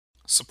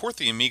Support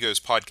the Amigos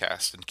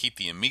podcast and keep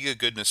the Amiga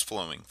goodness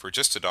flowing for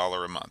just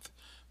 $1 a month.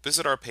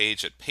 Visit our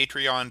page at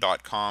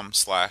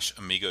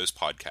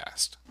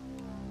patreon.com/AmigosPodcast.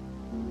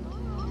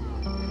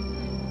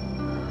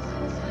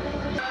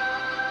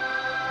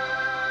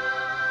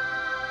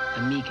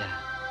 Amiga,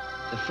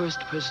 the first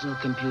personal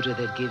computer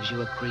that gives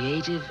you a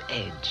creative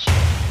edge.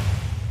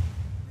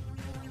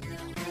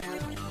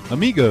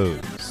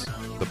 Amigos,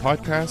 the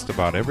podcast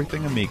about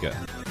everything Amiga.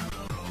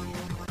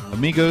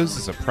 Amigos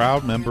is a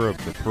proud member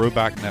of the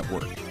Throwback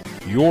Network,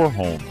 your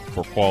home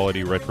for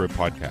quality retro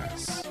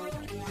podcasts.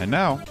 And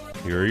now,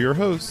 here are your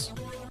hosts,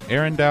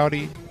 Aaron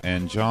Dowdy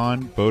and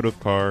John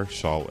Bodovkar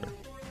Schaller.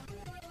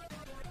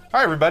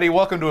 Hi, everybody.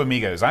 Welcome to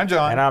Amigos. I'm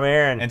John. And I'm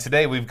Aaron. And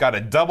today we've got a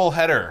double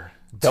header.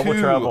 Double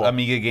Two trouble.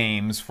 Amiga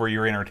games for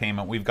your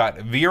entertainment. We've got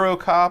Vero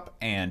Cop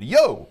and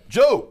Yo,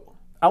 Joe.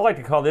 I like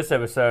to call this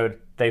episode,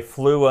 They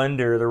Flew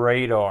Under the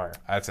Radar.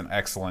 That's an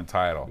excellent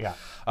title. Yeah.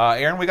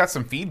 Aaron, we got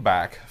some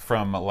feedback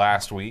from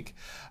last week.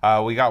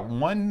 We got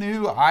one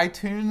new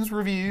iTunes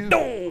review.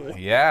 Oh.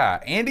 Yeah.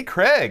 Andy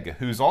Craig,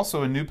 who's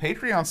also a new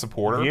Patreon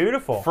supporter.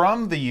 Beautiful.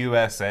 From the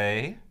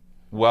USA.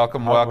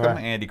 Welcome, wow.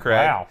 Andy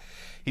Craig. Wow.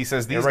 He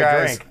says these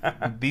Everybody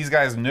these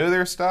guys know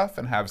their stuff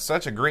and have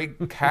such a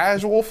great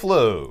casual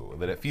flow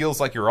that it feels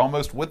like you're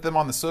almost with them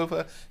on the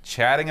sofa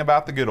chatting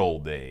about the good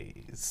old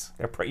days.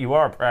 You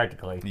are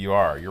practically. You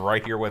are. You're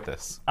right here with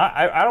us.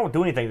 I don't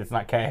do anything that's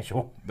not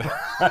casual.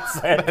 That's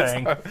that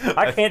thing.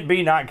 I can't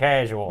be not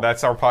casual.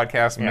 That's our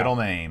podcast middle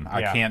name. I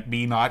Yeah. can't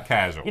be not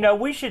casual.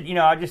 We should,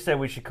 I just said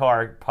we should call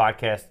our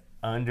podcast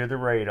Under the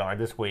Radar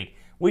this week.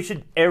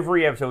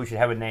 Every episode we should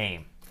have a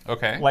name.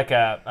 Okay. Like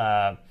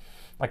a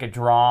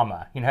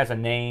drama. Has a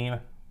name.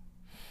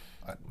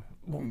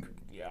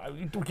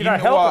 Can I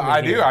help well, him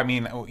I here? do. I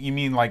mean, you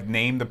mean like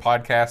name the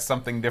podcast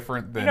something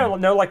different than...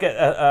 No, like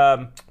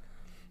a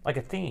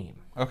theme.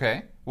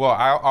 Okay. Well,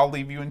 I'll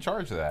leave you in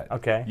charge of that.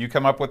 Okay. You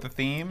come up with the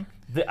theme?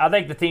 I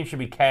think the theme should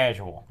be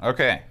casual.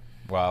 Okay.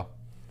 Well,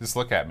 just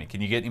look at me. Can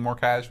you get any more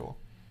casual?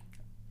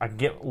 I can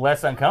get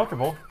less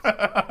uncomfortable.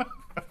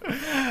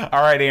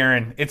 All right,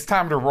 Aaron. It's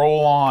time to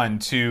roll on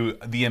to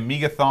the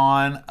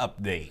Amigathon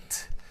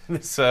update.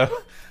 So...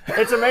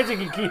 It's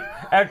amazing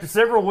after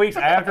several weeks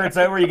after it's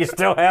over, you can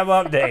still have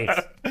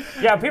updates.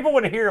 Yeah, people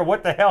want to hear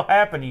what the hell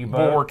happened to you,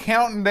 But bud. we're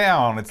counting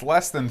down. It's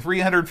less than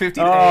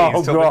 350 days Oh,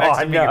 till the next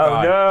God,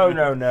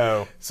 Amigathon.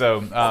 no.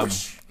 So,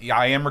 yeah,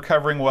 I am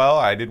recovering well.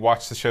 I did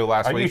watch the show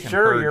last Are week. you and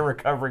sure heard- you're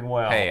recovering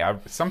well? Hey,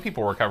 some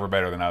people recover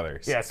better than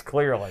others. Yes,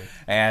 clearly.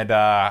 And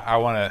I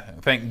want to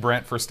thank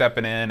Brent for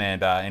stepping in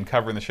and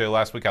covering the show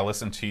last week. I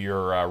listened to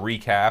your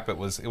recap. It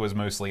was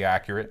mostly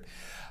accurate.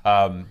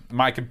 My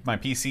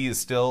PC is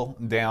still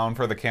down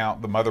for the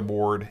count. The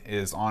motherboard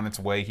is on its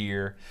way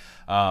here.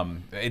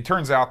 It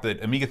turns out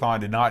that Amigathon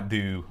did not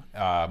do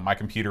my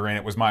computer in.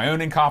 It was my own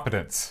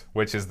incompetence,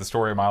 which is the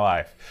story of my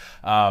life.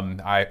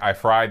 I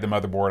fried the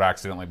motherboard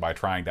accidentally by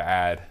trying to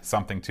add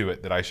something to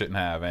it that I shouldn't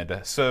have. And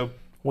so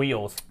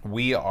Wheels.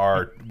 we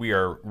are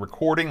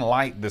recording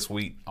light this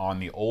week on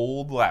the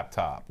old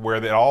laptop where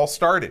it all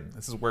started.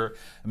 This is where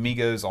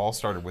Amigos all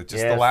started, with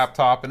just the Yes.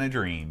 laptop and a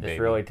dream, This baby.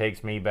 really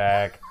takes me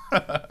back.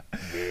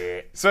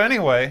 So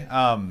anyway,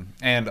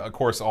 and of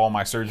course all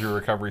my surgery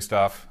recovery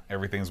stuff,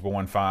 everything's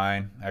going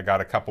fine. I got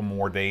a couple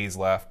more days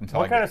left until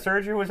What kind of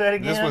surgery was that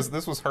again?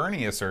 This was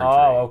hernia surgery.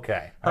 Oh,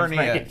 okay. I was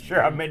Hernia. making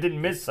sure I didn't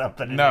miss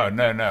something. in No.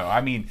 there. I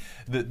mean,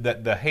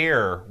 the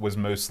hair was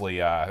mostly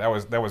that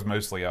was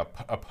mostly a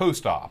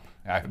post-op.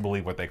 I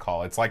believe what they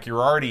call it. It's like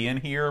you're already in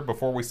here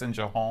before we send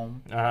you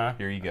home. Uh-huh.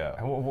 Here you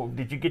go.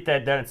 Did you get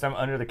that done at some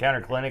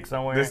under-the-counter clinic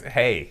somewhere?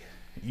 Hey,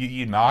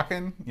 you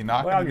knocking? You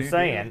knocking? Well, I'm the just new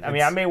saying. dude? I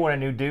mean, I may want a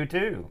new do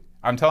too.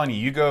 I'm telling you,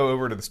 you go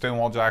over to the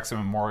Stonewall Jackson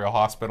Memorial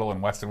Hospital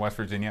in Weston, West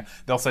Virginia.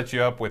 They'll set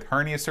you up with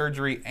hernia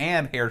surgery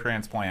and hair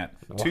transplant,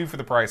 two for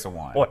the price of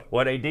one.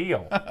 What a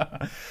deal.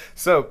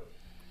 So,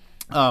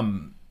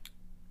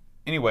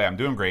 anyway, I'm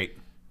doing great.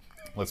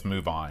 Let's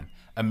move on.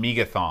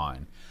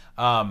 Amigathon.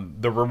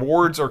 The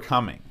rewards are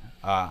coming.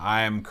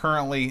 I am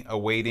currently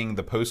awaiting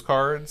the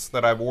postcards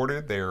that I've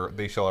ordered.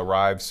 They shall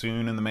arrive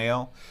soon in the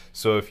mail.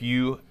 So if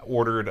you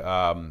ordered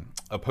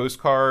a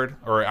postcard,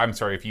 or I'm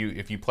sorry, if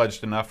you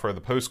pledged enough for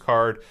the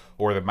postcard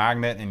or the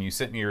magnet and you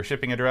sent me your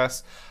shipping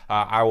address,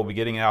 I will be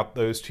getting out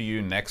those to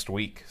you next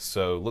week.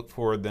 So look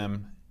for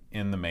them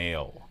in the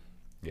mail.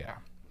 Yeah.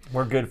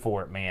 We're good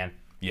for it, man.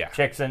 Yeah.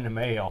 Checks in the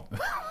mail.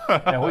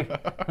 Now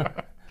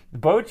the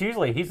boat's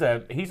usually he's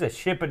a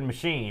shipping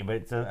machine, but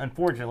it's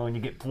unfortunately when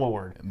you get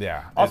floored.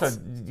 Yeah. Also, it's-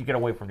 you gotta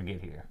wait for him to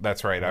get here.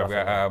 That's right.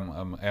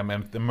 I'm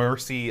at the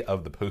mercy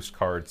of the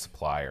postcard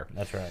supplier.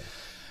 That's right.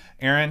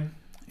 Aaron,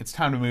 it's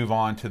time to move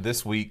on to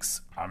this week's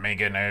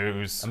Amiga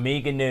News.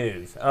 Amiga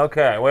News.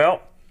 Okay,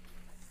 well,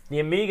 the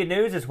Amiga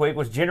News this week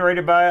was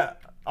generated by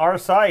our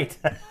site,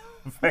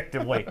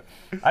 effectively.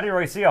 I didn't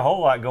really see a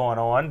whole lot going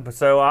on,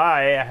 so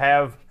I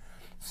have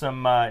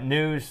some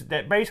news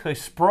that basically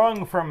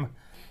sprung from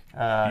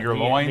Your the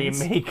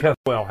loins? Amiga.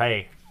 Well,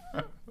 hey,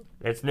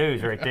 that's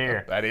news right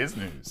there. That is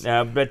news.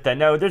 But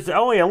no, there's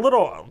only a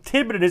little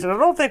tidbit of this, and I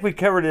don't think we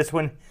covered this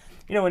when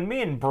when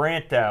me and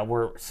Brent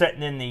were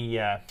sitting in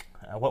the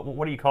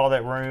what do you call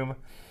that room?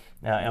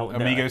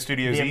 Amigo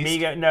Studios the East?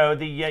 Amiga, no,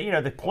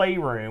 the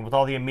playroom with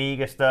all the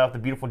Amiga stuff, the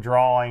beautiful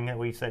drawing that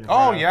we said.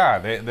 Oh yeah,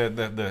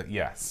 the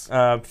yes.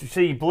 So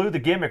you blew the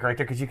gimmick right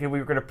there because we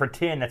were going to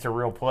pretend that's a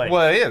real place.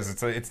 Well, it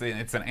is. It's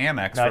an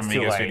annex No, from it's too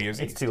Amigo late. Studios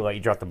It's East. too late.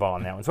 You dropped the ball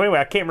on that one. So anyway,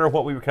 I can't remember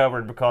what we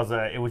covered because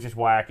it was just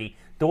wacky.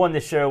 Doing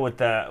this show with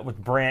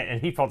Brent,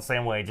 and he felt the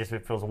same way.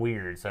 It feels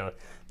weird. So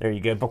there you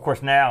go. But of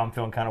course now I'm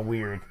feeling kind of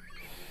weird.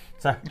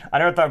 So I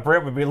never thought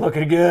Brent would be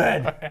looking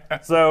good.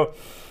 So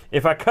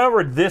if I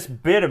covered this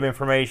bit of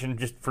information,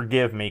 just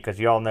forgive me because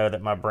you all know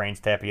that my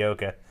brain's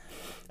tapioca.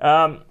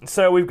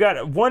 So we've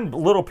got one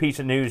little piece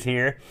of news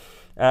here.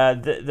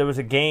 There was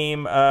a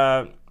game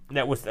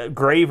that was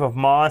Grave of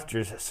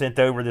Monsters sent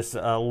over this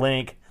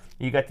link.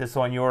 You got this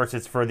on yours.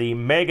 It's for the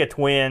Mega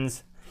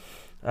Twins.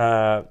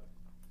 I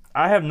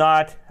have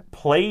not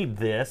played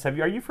this.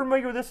 Are you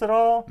familiar with this at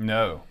all?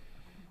 No.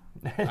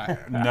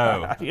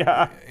 No.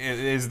 Yeah.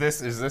 Is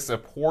this a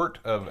port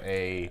of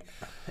a?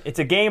 It's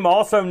a game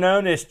also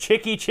known as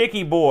Chicky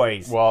Chicky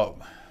Boys. Well,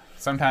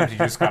 sometimes you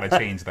just gotta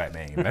change that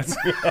name. That's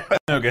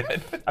no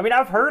good. I mean,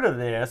 I've heard of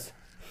this,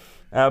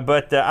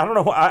 but I don't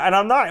know, and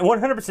I'm not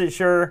 100%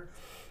 sure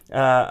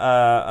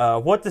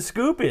what the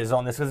scoop is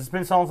on this because it's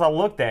been so long since I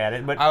looked at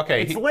it. But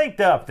Okay, it's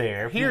linked up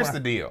there. if you Here's wanna-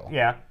 the deal.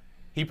 Yeah.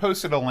 He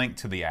posted a link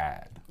to the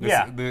ad.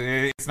 Yeah.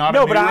 It's not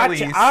No, a new but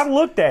release. I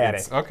looked at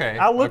It's- it. okay,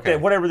 I looked okay.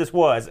 at whatever this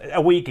was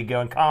a week ago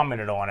and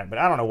commented on it, but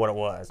I don't know what it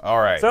was. All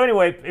right. So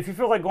anyway, if you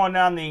feel like going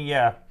down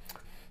the,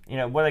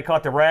 what they call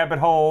it, the rabbit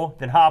hole,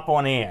 then hop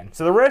on in.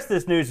 So the rest of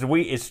this news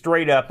is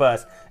straight up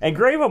us. And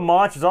Grave of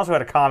Monsters also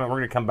had a comment. We're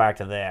going to come back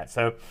to that.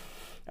 So,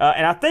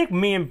 and I think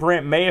me and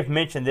Brent may have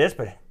mentioned this,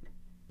 but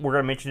we're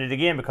going to mention it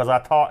again because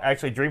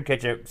actually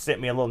Dreamcatcher sent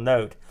me a little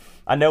note.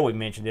 I know we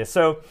mentioned this.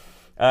 So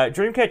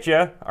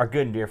Dreamcatcher, our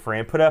good and dear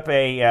friend, put up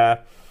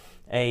a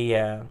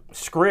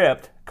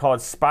script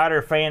called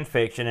Spider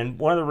Fanfiction, and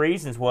one of the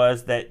reasons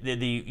was that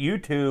the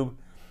YouTube,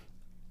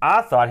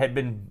 I thought, had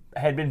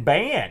been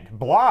banned,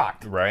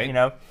 blocked. Right.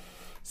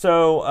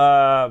 So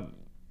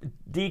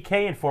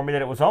DK informed me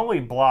that it was only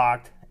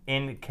blocked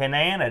in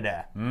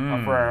Canada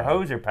for our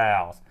Hoser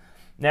pals.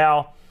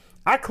 Now,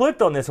 I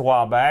clicked on this a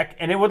while back,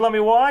 and it would let me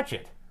watch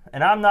it,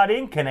 and I'm not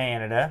in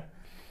Canada.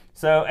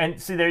 So, and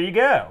see, there you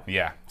go.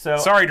 Yeah. So-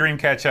 sorry,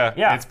 Dreamcatcher.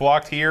 Yeah. It's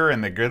blocked here in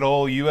the good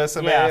old US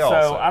of A. Yeah, so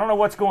also. I don't know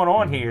what's going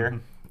on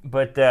here,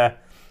 but but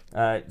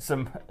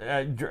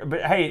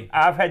hey,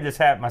 I've had this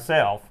happen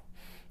myself.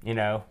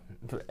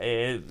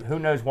 Who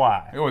knows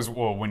why? It was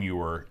when you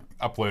were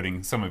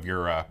uploading some of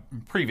your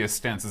previous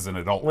stints as an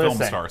adult film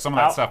Listen, star. Some of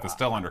that stuff is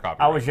still under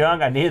copyright. I was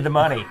young, I needed the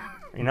money.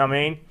 You know what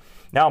I mean?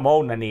 Now I'm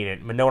old and I need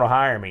it, but no one will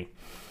hire me.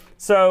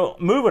 So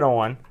moving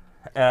on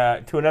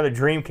to another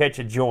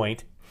Dreamcatcher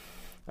joint.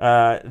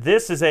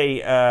 This is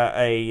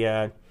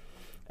a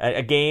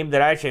game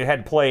that I actually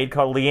had played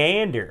called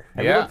Leander.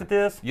 Have you looked at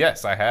this?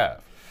 Yes, I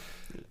have.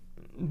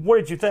 What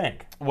did you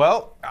think?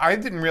 Well, I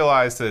didn't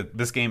realize that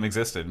this game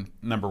existed,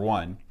 number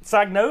one.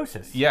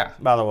 Psygnosis. Yeah.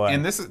 By the way.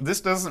 And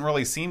this doesn't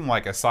really seem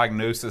like a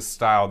Psygnosis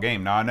style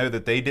game. Now, I know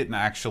that they didn't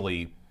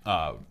actually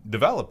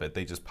develop it.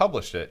 They just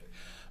published it.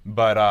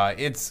 But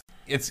it's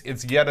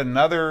yet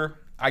another...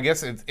 I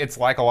guess it's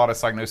like a lot of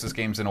Psygnosis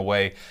games in a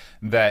way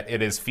that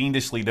it is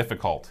fiendishly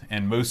difficult.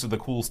 And most of the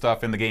cool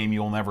stuff in the game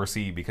you'll never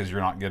see because you're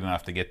not good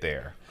enough to get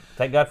there.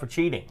 Thank God for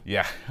cheating.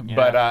 Yeah,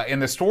 but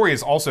and the story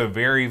is also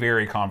very,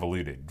 very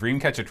convoluted.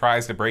 Dreamcatcher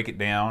tries to break it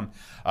down,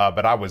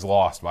 but I was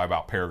lost by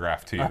about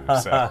paragraph 2.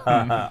 So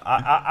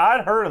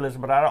I'd heard of this,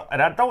 but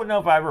I don't know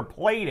if I ever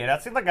played it. I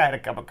seemed like I had a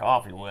cup of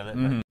coffee with it.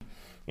 But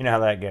you know how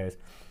that goes.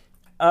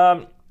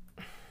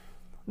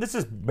 This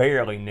is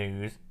barely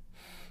news,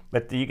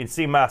 but you can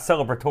see my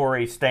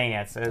celebratory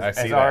stance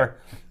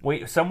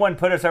someone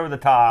put us over the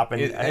top.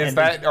 And,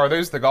 are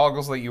those the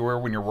goggles that you wear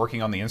when you're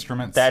working on the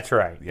instruments? That's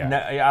right. Yeah. No,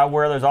 I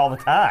wear those all the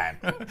time.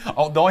 The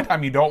only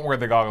time you don't wear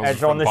the goggles is It's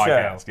for on the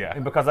podcast. show. Yeah.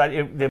 Because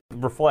the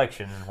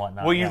reflection and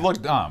whatnot. Well, you yeah.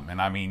 look dumb, and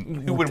I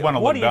mean, who would want to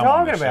What look are you dumb on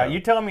talking this about? show? You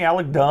telling me I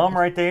look dumb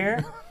right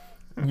there?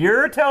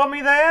 You're telling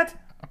me that?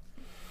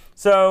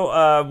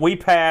 So we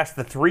passed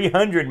the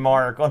 300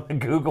 mark on the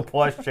Google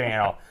Plus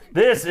channel.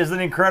 This is an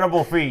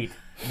incredible feat.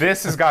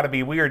 This has got to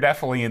be. We are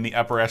definitely in the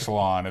upper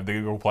echelon of the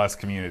Google Plus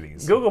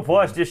communities. Google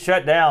Plus just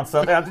shut down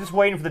something. I'm just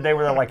waiting for the day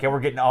where they're like, "Yeah,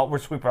 we're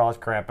sweeping all this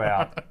crap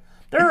out."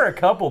 There are a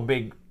couple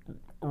big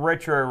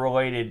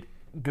retro-related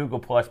Google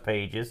Plus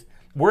pages.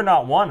 We're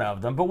not one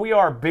of them, but we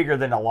are bigger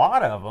than a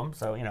lot of them.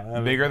 So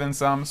Bigger than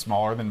some,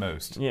 smaller than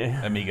most.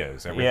 Yeah.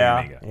 Amigos, everything yeah,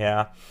 Amiga.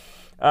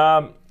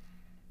 yeah.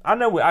 I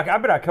know. I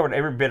bet I covered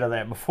every bit of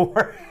that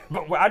before,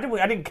 but I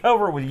didn't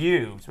cover it with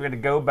you, so we had to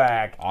go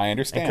back. I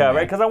understand. And cover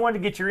it man. because I wanted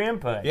to get your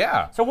input.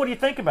 Yeah. So what do you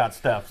think about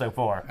stuff so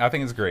far? I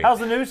think it's great. How's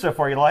the news so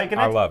far? You liking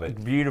it? I love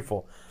it.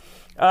 Beautiful.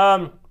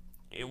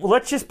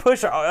 Let's just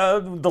push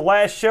the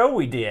last show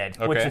we did,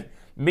 which Okay. is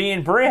me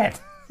and Brent.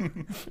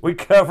 We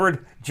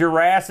covered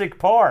Jurassic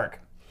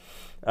Park.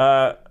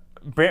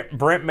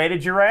 Brent made a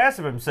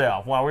Jurassic of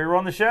himself while we were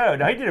on the show.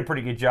 Now, he did a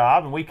pretty good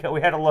job, and we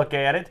had a look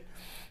at it.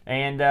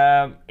 And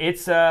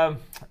it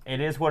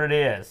is what it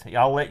is.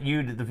 I'll let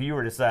you, the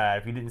viewer, decide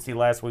if you didn't see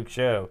last week's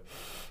show.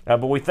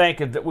 But we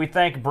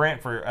thank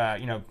Brent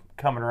for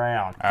coming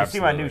around. Did you see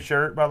my new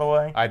shirt, by the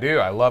way? I do.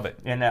 I love it.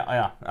 And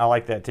I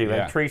like that too.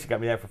 Yeah. And Teresa got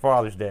me that for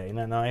Father's Day. Isn't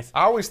that nice?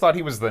 I always thought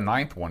he was the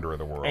 9th wonder of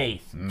the world.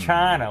 8th.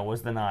 China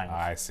was the 9th.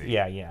 I see.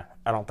 Yeah.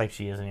 I don't think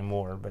she is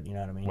anymore, but you know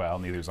what I mean. Well,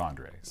 neither's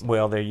Andre. So.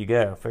 Well, there you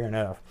go. Fair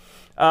enough.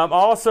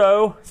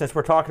 Also, since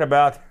we're talking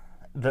about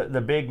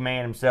the big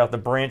man himself, the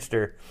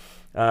Brentster,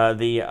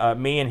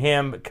 me and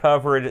him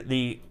covered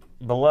the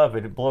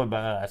beloved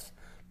by us,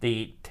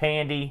 the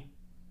Tandy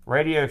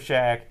Radio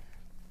Shack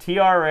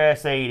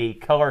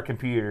TRS-80 color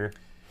computer.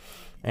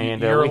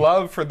 And your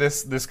love for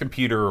this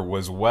computer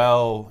was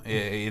well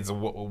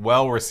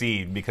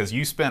received because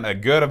you spent a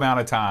good amount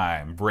of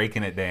time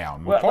breaking it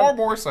down, far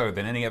more so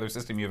than any other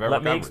system you've ever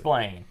covered. Let me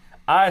explain.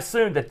 I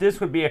assumed that this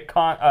would be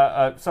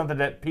something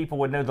that people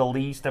would know the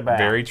least about.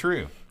 Very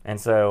true. And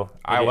so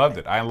I loved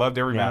it. I loved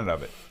every minute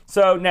of it.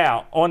 So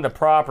now on the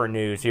proper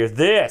news here,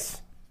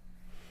 this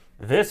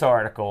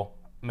article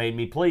made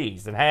me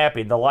pleased and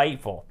happy,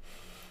 delightful.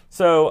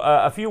 So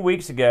a few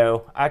weeks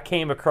ago, I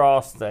came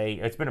across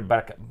it's been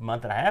about a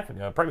month and a half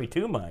ago, probably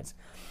 2 months.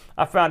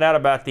 I found out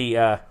about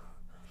the,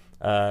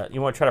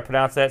 you want to try to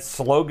pronounce that?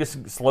 Slogan.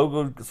 That's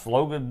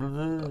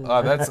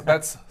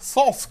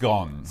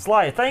Salsgon.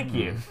 Slide, thank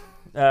you.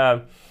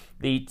 The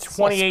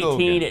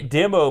 2018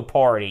 demo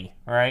party,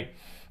 right?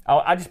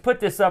 I just put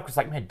this up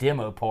because, man,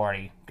 demo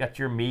party. Got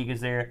your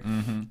Amigas there.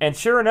 Mm-hmm. And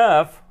sure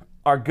enough,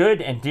 our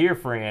good and dear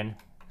friend,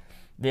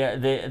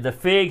 the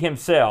Fig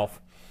himself,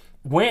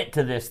 went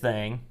to this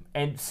thing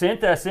and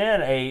sent us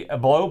in a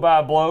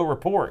blow-by-blow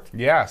report.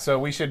 Yeah, so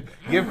we should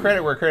give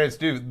credit where credit's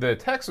due. The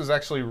text was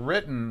actually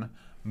written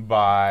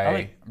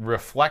by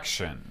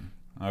Reflection,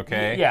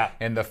 okay? Yeah.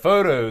 And the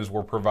photos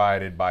were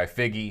provided by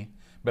Figgy,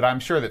 but I'm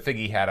sure that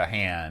Figgy had a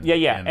hand.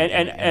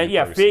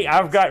 Yeah. Fig,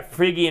 I've got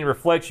Figgy and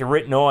Reflection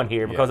written on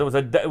here because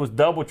it was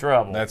double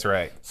trouble. That's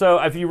right. So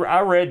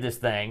I read this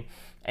thing.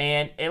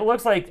 And it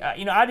looks like,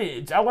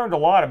 I learned a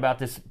lot about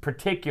this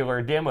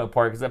particular demo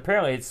party because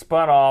apparently it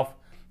spun off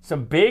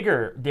some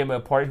bigger demo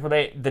parties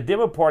where the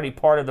demo party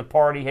part of the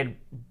party had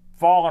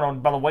fallen on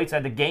by the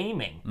wayside of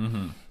gaming.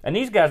 Mm-hmm. And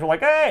these guys were like,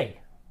 hey,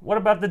 what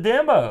about the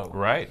demo?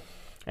 Right.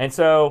 And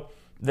so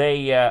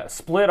they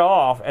split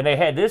off and they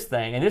had this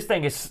thing. And this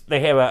thing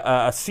they have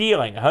a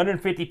ceiling,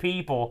 150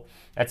 people.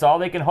 That's all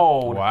they can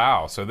hold.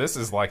 Wow, so this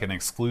is like an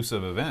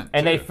exclusive event.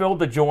 And they filled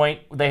the joint.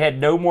 They had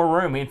no more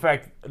room. In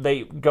fact,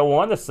 they go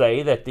on to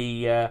say that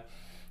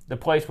the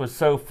place was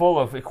so full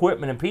of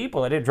equipment and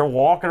people that they're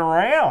walking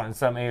around in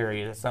some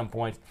areas at some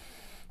points.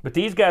 But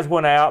these guys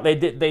went out.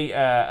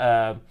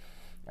 They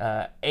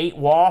ate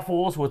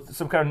waffles with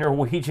some kind of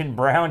Norwegian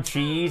brown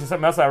cheese and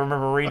something else I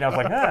remember reading. I was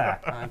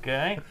like,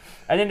 okay.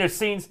 And then there's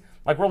scenes.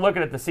 Like, we're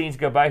looking at the scenes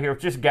go by here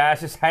with just guys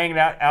just hanging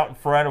out in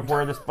front of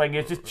where this thing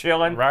is, just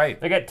chilling. Right.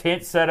 They got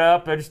tents set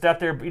up. They're just out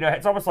there.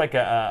 It's almost like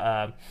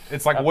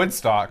it's like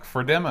Woodstock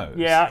for demos.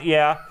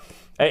 Yeah.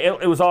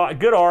 It was a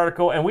good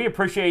article, and we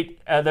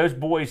appreciate those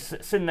boys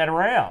sending that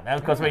around.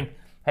 Because,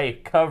 hey,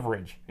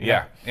 coverage.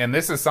 Yeah, and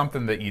this is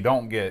something that you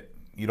don't get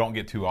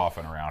too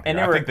often around here.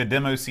 I think the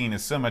demo scene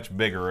is so much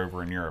bigger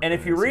over in Europe. And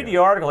if you read the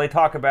article, they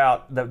talk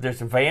about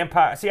there's a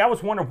vampire. See, I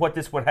was wondering what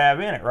this would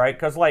have in it, right?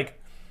 Because,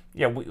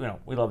 we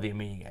love the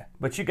Amiga,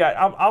 but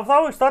I've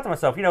always thought to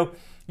myself,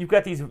 you've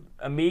got these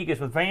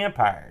Amigas with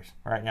vampires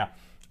right now.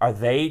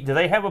 Do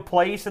they have a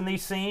place in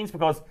these scenes?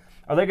 Because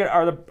are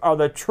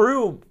the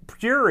true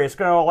purists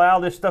going to allow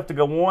this stuff to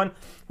go on?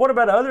 What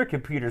about other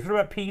computers? What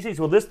about PCs?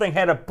 Well, this thing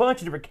had a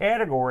bunch of different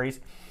categories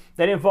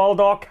that involved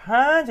all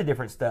kinds of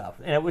different stuff,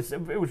 and it was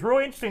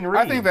really interesting to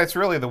read. I think that's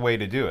really the way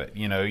to do it.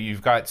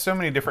 You've got so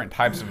many different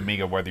types of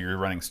Amiga, whether you're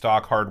running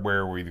stock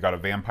hardware, where you've got a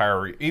Vampire,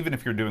 or even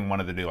if you're doing one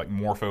of the like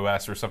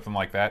MorphOS or something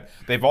like that.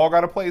 They've all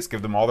got a place.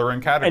 Give them all their own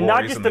categories. And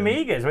not just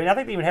Amigas. I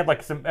think they even had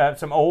like some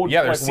old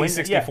there's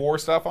C64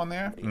 stuff on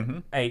there. Mm-hmm.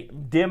 Hey,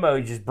 demo,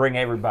 just bring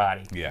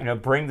everybody. Yeah.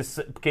 Bring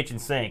the kitchen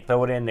sink,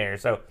 throw it in there.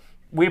 So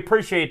we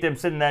appreciate them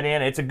sending that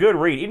in. It's a good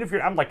read. Even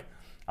if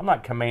I'm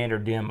not Commander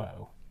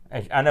Demo.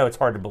 I know it's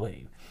hard to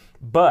believe,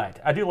 but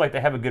I do like to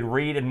have a good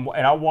read, and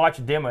I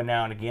watch demo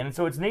now and again, and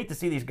so it's neat to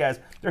see these guys.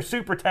 They're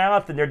super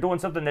talented, and they're doing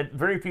something that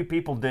very few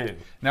people do.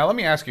 Now, let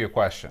me ask you a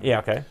question. Yeah,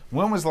 okay.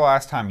 When was the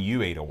last time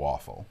you ate a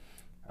waffle?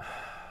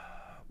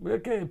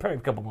 Okay, probably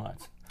a couple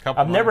months.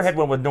 I've never had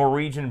one with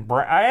Norwegian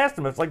brown. I asked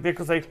him, it's like,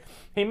 because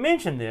he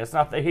mentioned this,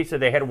 and he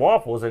said they had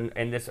waffles, and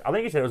this, I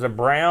think he said it was a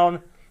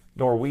brown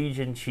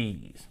Norwegian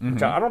cheese,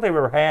 which I don't think I've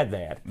ever had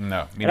that.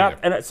 No, me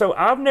neither. So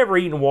I've never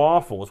eaten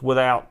waffles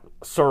without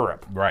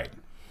syrup. Right.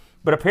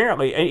 But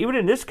apparently, even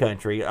in this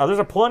country,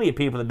 there's plenty of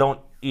people that don't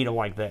eat them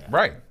like that.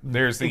 Right.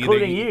 There's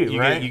including you,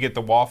 right? You get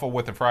the waffle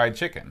with the fried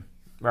chicken.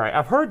 Right.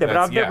 I've heard that, but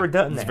I've never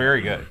done that. It's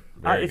very good.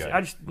 Very good.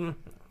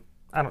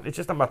 It's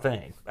just not my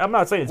thing. I'm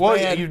not saying it's bad.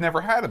 Well, you've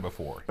never had it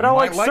before. But I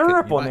like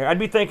syrup on there. I'd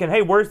be thinking,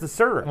 hey, where's the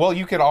syrup? Well,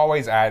 you could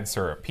always add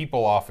syrup.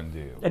 People often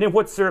do. And then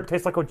what syrup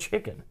tastes like on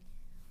chicken?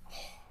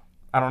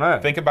 I don't know.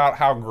 Think about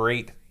how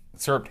great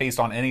syrup taste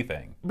on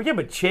anything. But yeah,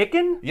 but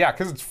chicken? Yeah,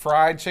 because it's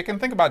fried chicken.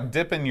 Think about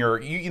dipping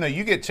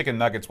you get chicken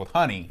nuggets with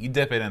honey. You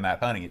dip it in that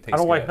honey. It tastes I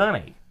don't like good.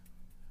 honey.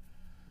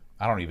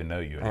 I don't even know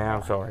you anymore. Yeah,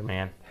 I'm sorry,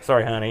 man.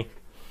 Sorry, honey.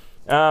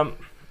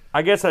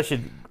 I guess I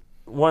should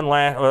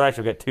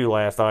actually got two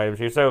last items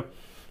here. So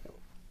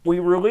we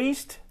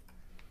released,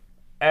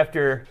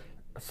 after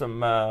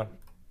some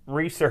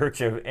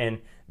research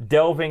and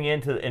delving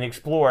into and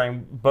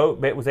exploring,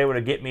 BoatBit was able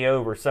to get me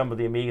over some of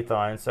the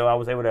Amigathons, so I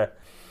was able to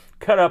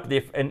cut it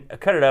up. And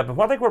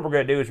I think what we're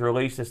going to do is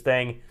release this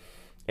thing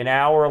in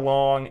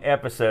hour-long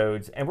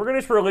episodes, and we're going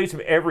to just release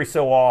them every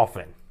so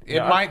often. It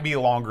might be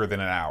longer than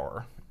an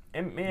hour.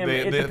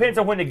 It depends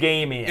on when the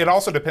game is. It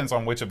also depends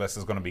on which of us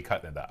is going to be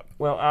cutting it up.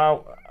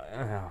 Well,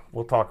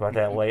 we'll talk about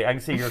that later. I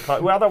can see your.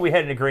 Well, I thought we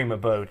had an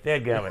agreement, Boat.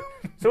 Dadgummit.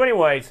 So,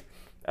 anyways,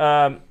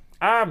 I'm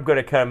going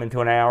to cut them into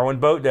an hour. When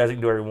Boat does, he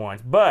can do whatever he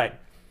wants. But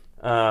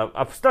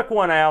I've stuck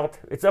one out.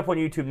 It's up on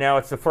YouTube now.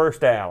 It's the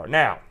first hour.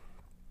 Now,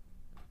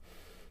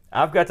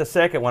 I've got the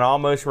second one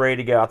almost ready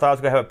to go. I thought I was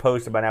going to have it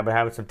posted by now, but I'm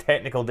having some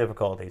technical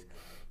difficulties.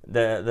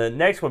 The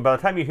next one, by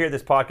the time you hear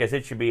this podcast,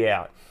 it should be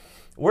out.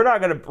 We're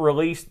not going to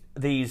release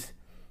these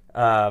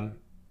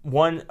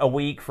one a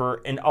week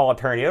for an all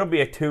eternity. It'll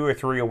be a 2 or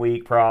 3 a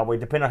week probably,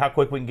 depending on how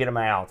quick we can get them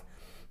out.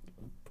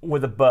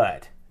 With a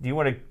butt. Do you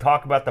want to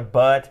talk about the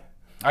butt?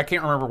 I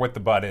can't remember what the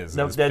butt is.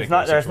 No, there's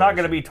not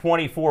going to be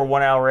 24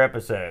 1-hour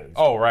episodes.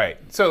 Oh, right.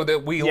 So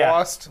that we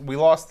lost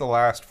the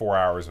last 4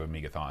 hours of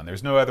Amigathon.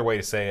 There's no other way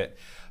to say it.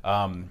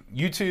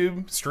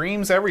 YouTube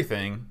streams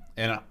everything,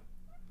 and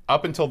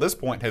up until this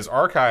point has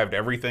archived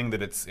everything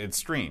that it's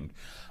streamed.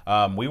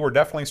 We were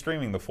definitely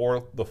streaming the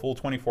full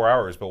 24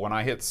 hours, but when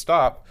I hit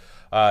stop,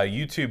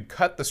 YouTube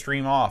cut the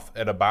stream off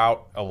at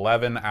about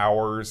 11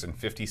 hours and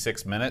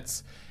 56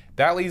 minutes.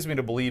 That leads me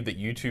to believe that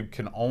YouTube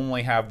can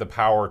only have the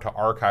power to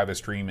archive a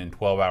stream in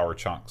 12-hour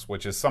chunks,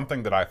 which is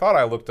something that I thought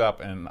I looked up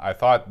and I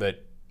thought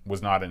that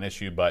was not an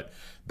issue, but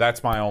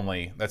that's my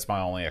only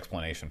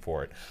explanation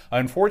for it.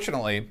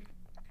 Unfortunately,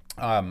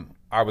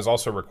 I was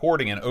also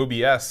recording, and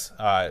OBS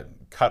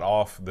cut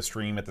off the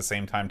stream at the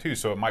same time too,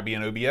 so it might be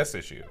an OBS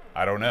issue.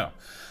 I don't know.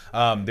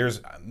 There's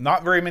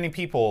not very many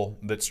people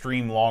that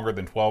stream longer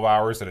than 12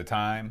 hours at a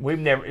time.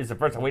 It's the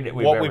first time we've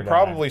what ever we done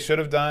probably should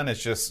have done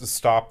is just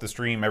stopped the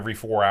stream every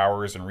 4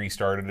 hours and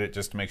restarted it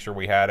just to make sure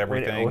we had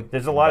everything.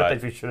 There's a lot of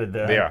things we should have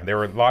done. Yeah, there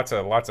were lots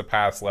of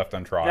paths left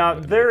untrodden. Now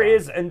there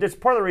is, and this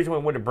part of the reason we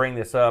wanted to bring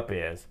this up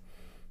is,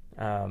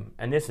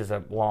 and this is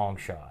a long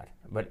shot,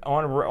 but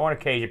on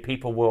occasion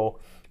people will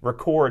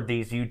record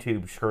these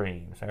YouTube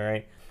streams. All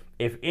right,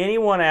 if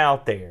anyone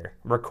out there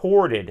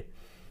recorded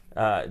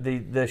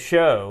the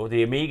show,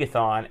 the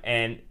Amigathon,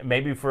 and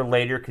maybe for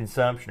later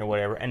consumption or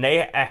whatever, and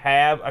they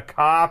have a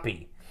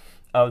copy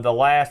of the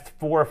last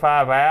 4 or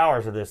 5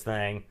 hours of this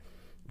thing,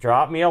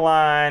 drop me a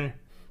line,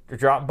 or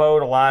drop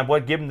Boat a line.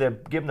 Give them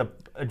the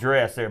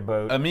address there,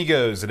 Boat.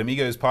 Amigos at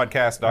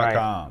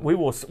amigospodcast.com. Right.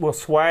 We'll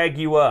swag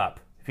you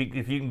up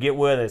if you can get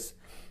with us.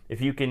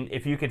 If you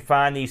can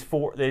find these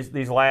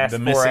last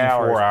 4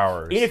 hours. 4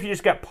 hours. Even if you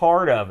just got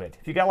part of it.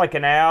 If you got like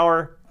an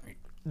hour,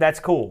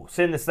 that's cool.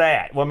 Send us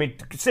that. Well,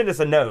 send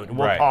us a note and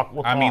we'll talk.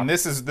 I mean,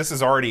 this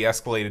is already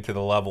escalated to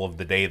the level of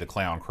The Day the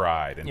Clown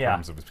Cried in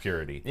terms of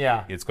obscurity.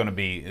 Yeah. It's going to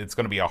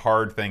be a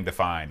hard thing to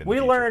find.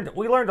 We learned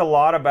a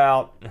lot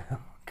about.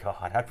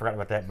 God, I forgot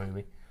about that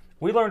movie.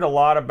 We learned a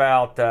lot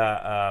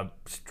about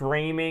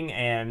streaming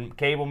and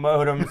cable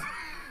modems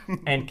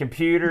and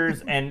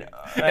computers and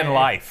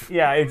life.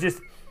 Yeah, it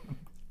just.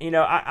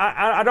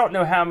 I don't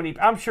know how many.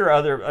 I'm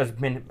sure there's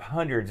been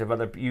hundreds of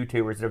other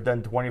YouTubers that have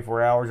done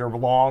 24 hours or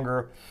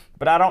longer,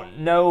 but I don't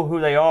know who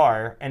they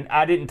are, and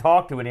I didn't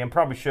talk to any. I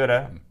probably should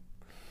have,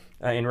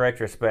 in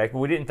retrospect. But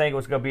we didn't think it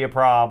was going to be a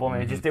problem,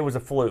 and it was a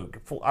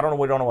fluke. I don't know.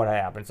 We don't know what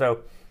happened.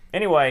 So,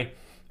 anyway,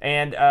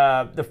 and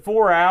the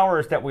 4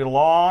 hours that we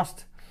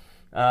lost,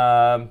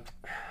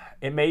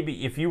 it may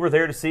be if you were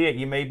there to see it,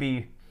 you may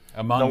be.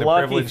 Among the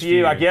lucky privileged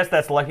few. I guess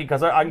that's lucky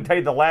because I can tell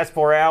you the last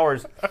 4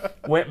 hours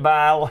went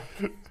by.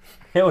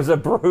 It was a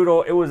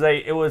brutal. It was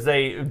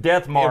a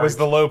death march. It was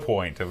the low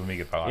point of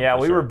Amigathon. Yeah,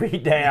 we were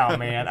beat down,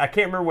 man. I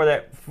can't remember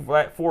where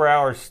that 4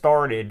 hours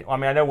started. I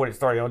mean, I know when it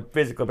started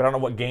physically, but I don't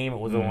know what game it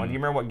was on. Do you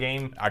remember what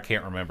game? I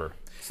can't remember.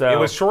 So it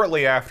was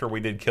shortly after we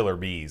did Killer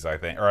Bees, I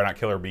think, or not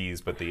Killer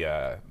Bees, but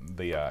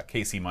the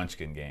Casey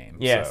Munchkin game.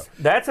 Yes, so,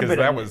 that's a bit.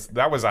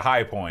 That was a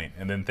high point,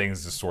 and then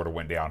things just sort of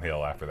went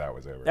downhill after that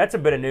was over. That's a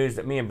bit of news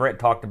that me and Brent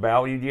talked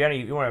about.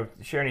 You want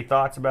to share any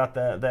thoughts about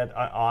that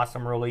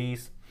awesome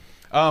release?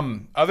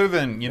 Other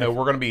than we're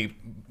going to be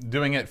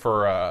doing it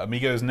for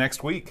Amigos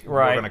next week.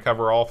 Right. We're going to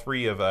cover all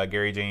 3 of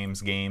Gary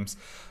James' games.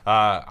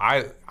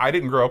 I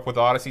didn't grow up with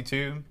Odyssey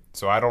 2.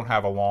 So I don't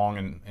have a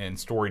long and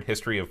storied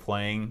history of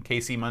playing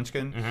KC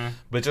Munchkin,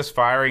 but just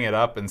firing it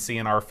up and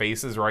seeing our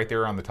faces right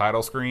there on the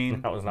title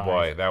screen, that was nice.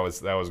 Boy, that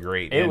was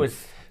great. It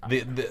was.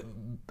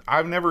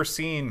 I've never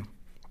seen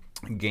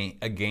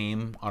a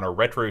game on a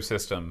retro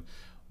system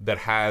that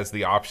has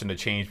the option to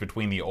change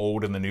between the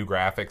old and the new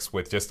graphics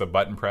with just a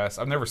button press.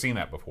 I've never seen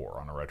that before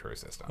on a retro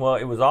system. Well,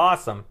 it was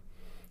awesome,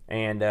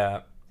 and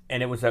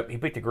and he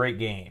picked a great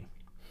game.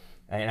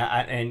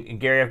 And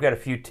Gary, I've got a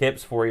few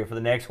tips for you for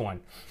the next one.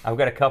 I've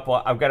got a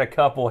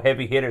couple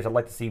heavy hitters I'd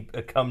like to see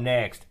come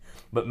next.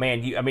 But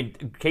man,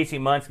 Casey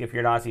Munsk, if you're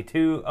an Odyssey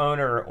 2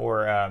 owner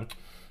or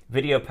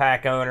Video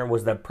Pack owner,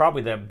 was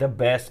probably the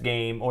best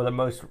game, or the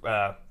most.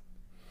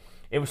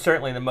 It was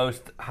certainly the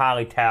most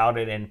highly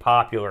touted and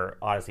popular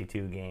Odyssey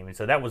 2 game, and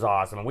so that was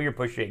awesome. And we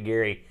appreciate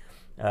Gary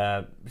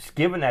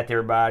giving that to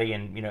everybody,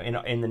 and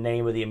in the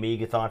name of the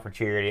Amigathon for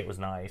charity. It was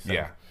nice. So.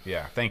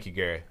 Yeah. Thank you,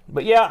 Gary.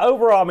 But yeah,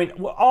 overall,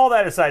 all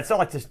that aside, it's not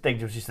like this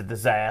thing was just a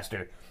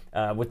disaster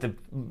with the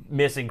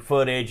missing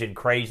footage and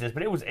craziness.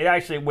 But it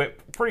actually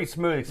went pretty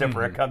smooth, except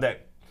for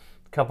that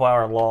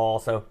couple-hour lull.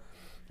 So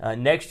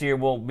next year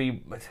we'll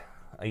be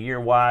a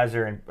year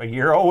wiser and a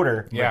year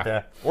older. Yeah,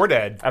 but, or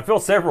dead. I feel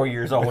several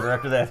years older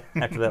after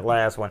that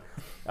last one.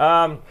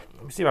 Let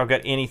me see if I've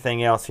got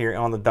anything else here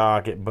on the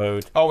docket,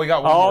 Boat. Oh, we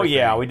got one more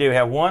thing. We do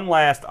have one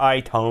last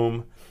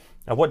item.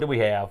 Now, what do we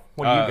have?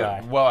 What do you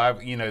got? Well,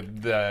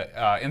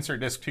 the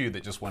Insert Disc 2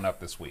 that just went up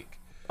this week.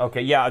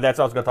 Okay, yeah, that's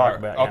what I was going to talk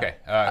about. Okay.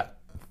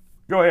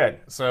 Go ahead.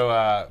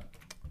 So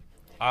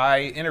I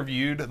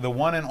interviewed the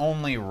one and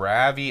only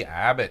Ravi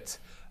Abbott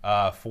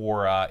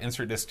for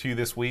Insert Disc 2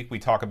 this week. We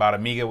talk about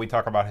Amiga. We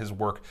talk about his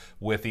work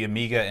with the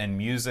Amiga and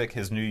Music,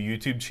 his new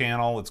YouTube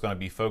channel. It's going to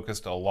be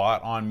focused a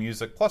lot on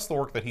music, plus the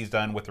work that he's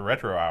done with the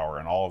Retro Hour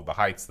and all of the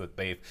heights that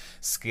they've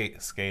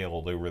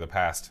scaled over the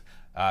past.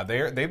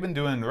 They've been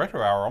doing the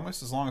Retro Hour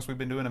almost as long as we've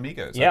been doing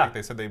Amigos. Yeah. I think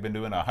they said they've been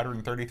doing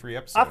 133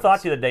 episodes. I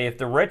thought the other day, if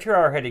the Retro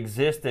Hour had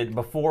existed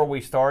before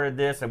we started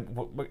this,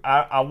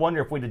 I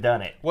wonder if we'd have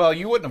done it. Well,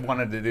 you wouldn't have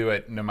wanted to do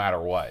it no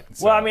matter what.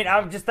 So. Well,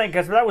 I'm just thinking,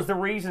 because that was the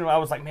reason I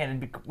was like,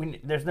 man,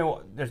 there's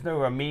no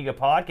Amiga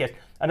podcast.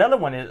 Another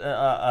one is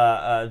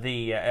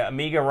the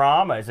Amiga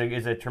Rama is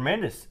a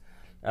tremendous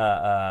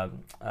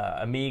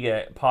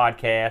Amiga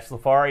podcast.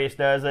 Lafarius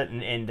does it,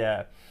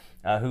 and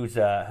who's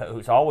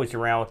always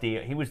around with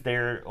he was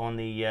there on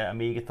the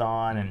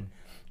Amigathon, and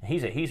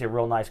he's a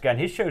real nice guy. And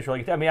his show's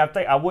really good. I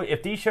think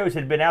if these shows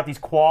had been out, these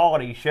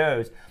quality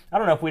shows, I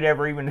don't know if we'd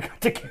ever even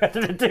got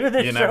together to do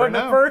this show in the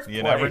first place.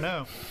 You never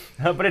know.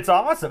 But it's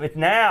awesome. It's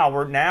now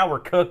we're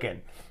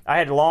cooking. I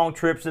had long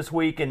trips this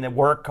week in the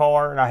work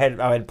car, and I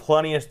had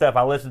plenty of stuff.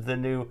 I listened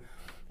to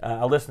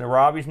I listened to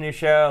Robbie's new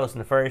show. I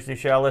listened to Ferry's new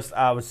show.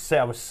 I was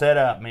set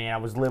up, man. I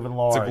was living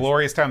large. It's a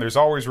glorious time. There's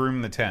always room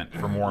in the tent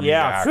for more Amiga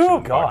action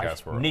in the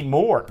podcast world. Need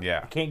more.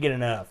 Yeah. I can't get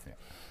enough. Yeah.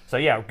 So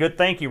yeah, good.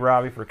 Thank you,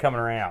 Robbie, for coming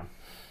around.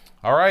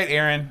 All right,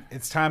 Aaron,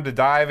 it's time to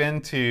dive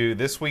into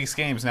this week's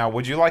games. Now,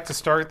 would you like to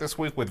start this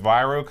week with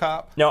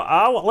ViroCop? No,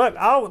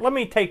 let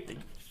me take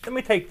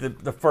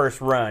the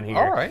first run here.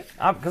 All right,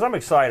 because I'm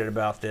excited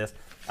about this.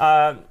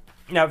 Now,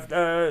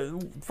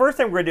 first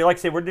thing we're gonna do, like I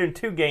said, we're doing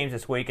 2 games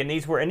this week, and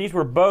these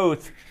were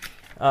both.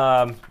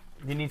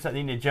 You need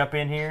something to jump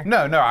in here?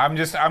 No.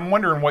 I'm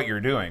wondering what you're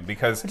doing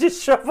because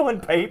just shuffling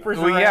papers.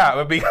 Well, around.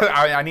 yeah, because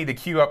I need to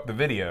queue up the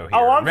video here.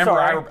 Oh, I'm Remember,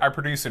 sorry. I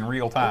produce in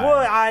real time. Well,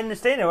 I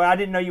understand it. I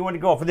didn't know you wanted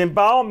to go off. But then,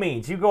 by all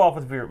means, you go off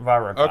with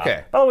ViroCop.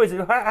 Okay. By the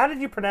way, how did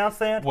you pronounce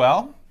that?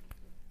 Well,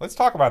 let's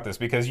talk about this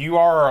because you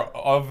are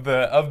of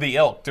the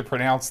ilk to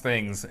pronounce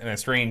things in a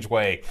strange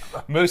way.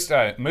 Most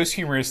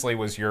humorously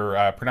was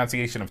your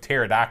pronunciation of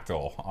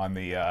pterodactyl on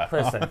the.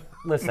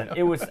 Listen.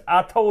 It was.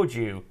 I told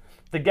you.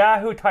 The guy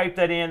who typed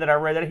that in, that I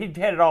read that, he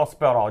had it all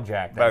spelled all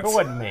jacked up. It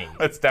wasn't me.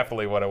 That's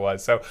definitely what it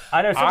was. So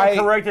I know someone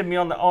corrected me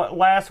on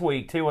last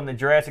week too on the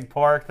Jurassic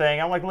Park thing.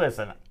 I'm like,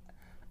 listen,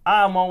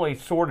 I'm only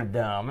sort of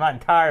dumb, not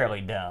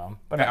entirely dumb.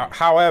 But now,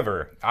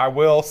 however, I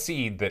will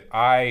cede that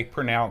I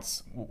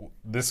pronounce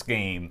this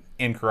game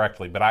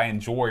incorrectly, but I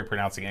enjoy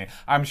pronouncing it.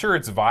 I'm sure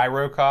it's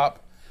ViroCop.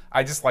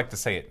 I just like to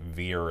say it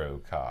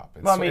ViroCop.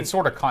 It's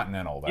sort of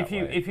continental that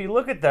way. If you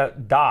look at the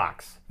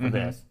docs for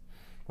this,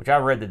 which I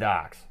read the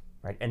docs.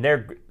 Right, and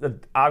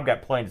I've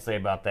got plenty to say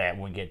about that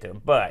when we get to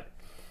them. But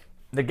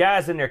the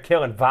guy's in there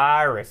killing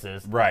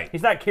viruses. Right.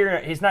 He's not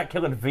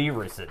killing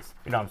viruses.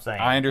 You know what I'm saying?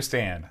 I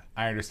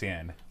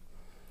understand.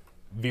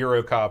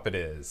 ViroCop it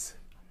is.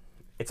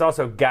 It's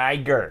also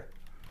Geiger.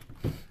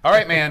 All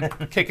right, man.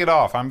 Kick it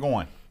off. I'm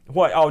going.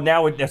 What? Oh,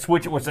 now the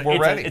switch. We're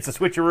ready. It's a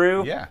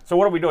switcheroo? Yeah. So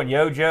what are we doing,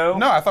 Yojo?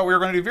 No, I thought we were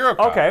going to do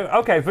ViroCop.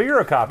 Okay,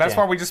 ViroCop. That's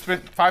why we just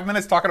spent 5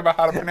 minutes talking about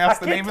how to pronounce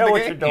the name of the game. I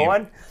can't tell what you're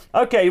doing.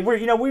 Okay,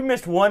 we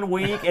missed 1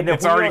 week and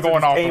it's already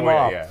going off the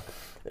way. Yeah.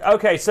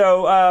 Okay,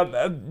 so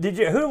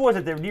who was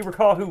it? Do you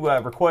recall who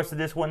requested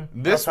this one?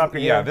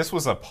 This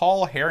was a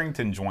Paul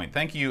Harrington joint.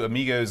 Thank you,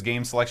 Amigos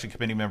Game Selection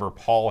Committee member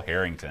Paul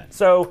Harrington.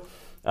 So,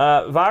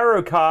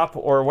 ViroCop,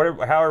 or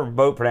whatever, however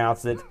Boat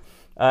pronounced it,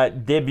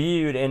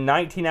 debuted in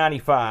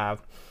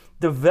 1995.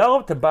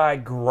 Developed by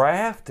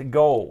Graft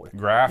Gold.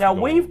 Now,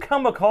 we've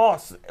come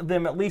across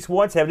them at least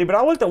once, haven't we? But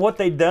I looked at what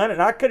they'd done,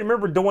 and I couldn't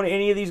remember doing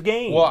any of these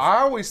games. Well, I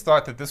always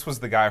thought that this was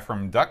the guy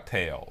from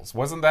DuckTales.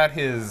 Wasn't that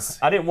his...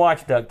 I didn't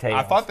watch DuckTales.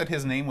 I thought that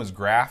his name was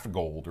Graft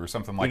Gold or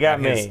something like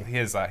that. You got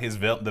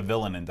me. The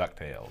villain in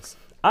DuckTales.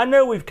 I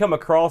know we've come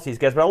across these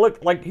guys, but I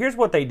looked, here's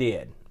what they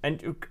did.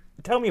 And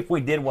tell me if we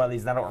did one of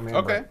these, and I don't remember.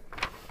 Okay.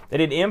 They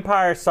did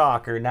Empire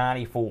Soccer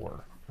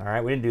 94. All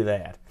right, we didn't do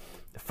that.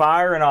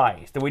 Fire and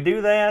Ice. Did we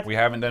do that? We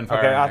haven't done Fire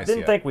Okay, and I Ice didn't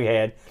yet. think we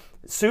had.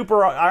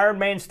 Super Iron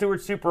Man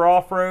Stewart Super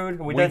Off-Road.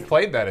 We've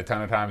played that a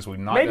ton of times. We've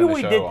not Maybe done a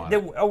we show did.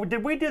 on it.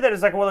 Did we do that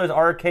as like one of those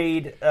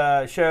arcade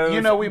shows?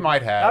 You know, we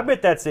might have. I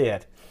bet that's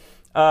it.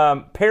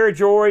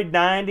 Paradroid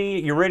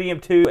 90, Iridium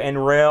 2,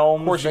 and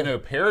Realms. Of course, you know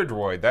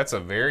Paradroid. That's a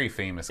very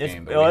famous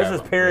game. That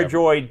This is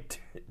Paradroid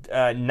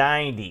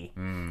 90.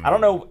 I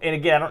don't know. And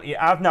again,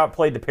 I've not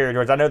played the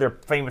Paradroids. I know they're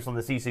famous on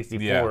the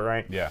C64, Yeah,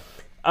 right? yeah.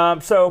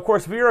 So of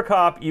course,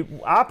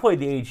 Viracop. I played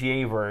the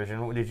AGA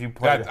version. Did you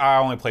play? I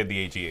only played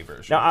the AGA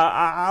version. Now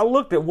I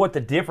looked at what the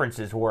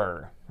differences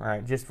were,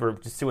 right? Just to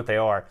see what they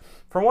are.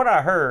 From what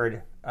I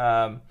heard,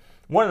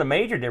 one of the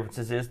major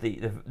differences is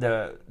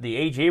the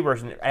AGA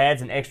version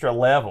adds an extra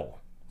level,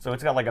 so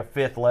it's got like a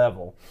 5th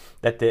level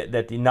that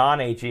the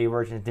non-AGA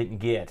versions didn't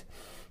get,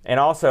 and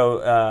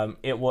also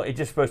it's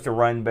just supposed to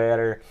run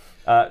better.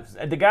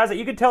 The guys that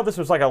you could tell this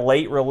was like a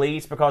late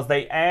release because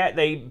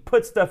they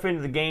put stuff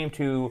into the game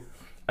to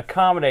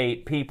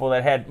accommodate people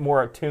that had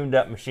more tuned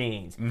up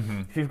machines.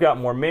 If you've got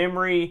more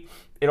memory,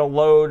 it'll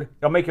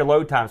make your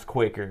load times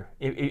quicker.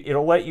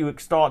 It'll let you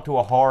install it to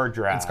a hard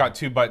drive. It's got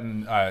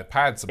 2-button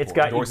pad support. It's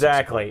got Dorset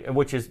exactly, support.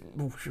 which is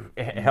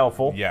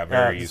helpful. Yeah,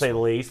 very to say the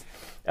useful. least.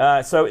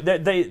 So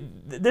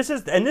this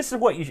is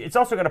what it's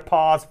also got a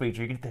pause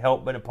feature. You get the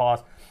help button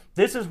pause.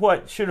 This is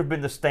what should have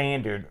been the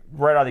standard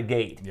right out of the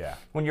gate. Yeah.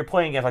 When you're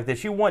playing games like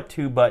this, you want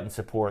 2-button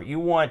support. You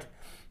want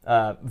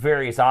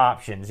various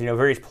options.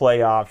 Various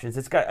play options.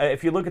 It's got.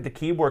 If you look at the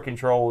keyboard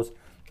controls,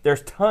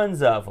 there's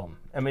tons of them.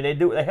 I mean, they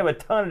have a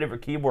ton of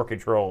different keyboard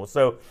controls.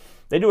 So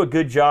they do a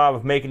good job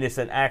of making this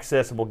an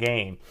accessible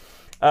game.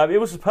 It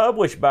was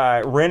published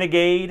by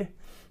Renegade.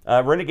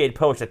 Renegade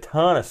published a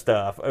ton of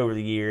stuff over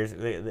the years,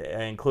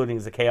 including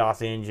the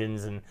Chaos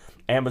Engines and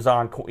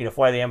Amazon,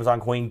 Fly the Amazon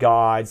Queen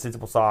Guide,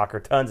 Sensible Soccer,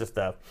 tons of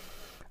stuff.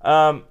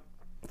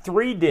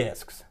 3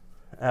 discs.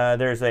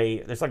 There's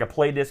like a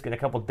play disc and a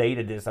couple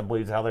data discs, I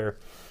believe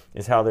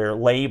is how they're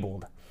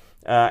labeled.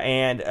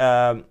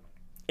 And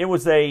it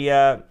was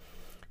I'm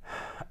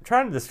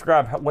trying to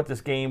describe what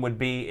this game would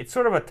be. It's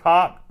sort of a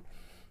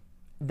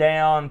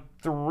top-down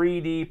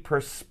 3D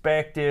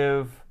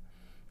perspective.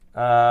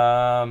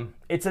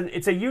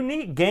 It's a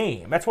unique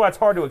game. That's why it's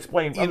hard to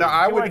explain.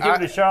 I would give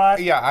it a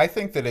shot. Yeah, I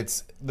think that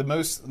it's the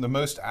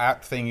most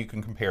apt thing you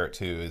can compare it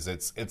to is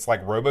it's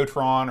like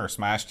Robotron or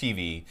Smash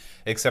TV,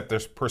 except their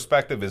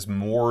perspective is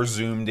more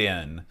zoomed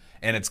in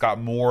and it's got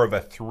more of a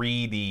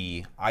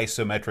 3D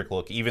isometric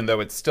look, even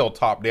though it's still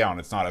top down.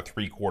 It's not a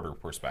 3/4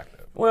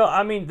 perspective. Well,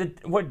 I mean,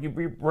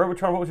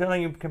 Robotron? What was the other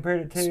thing you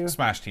compared it to?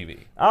 Smash TV.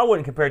 I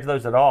wouldn't compare it to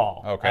those at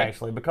all. Okay.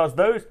 Actually, because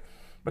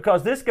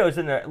this goes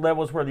into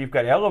levels where you've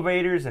got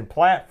elevators and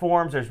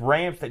platforms. There's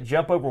ramps that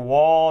jump over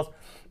walls.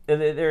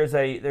 It's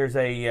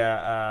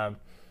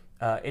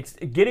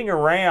getting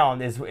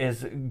around is a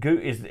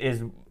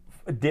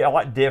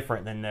lot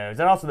different than those,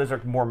 and also those are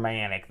more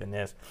manic than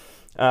this.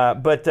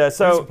 It's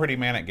a pretty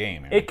manic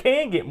game. It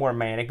can get more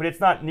manic, but it's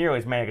not nearly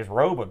as manic as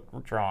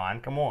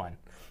Robotron. Come on.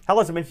 How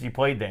long has it been since you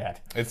played that?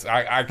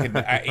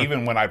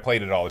 Even when I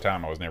played it all the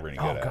time, I was never any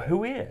good at it.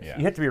 Who is? Yeah.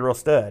 You have to be a real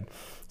stud.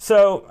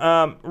 So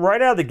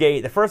right out of the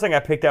gate, the first thing I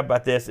picked up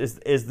about this is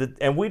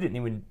and we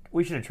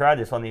should have tried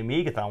this on the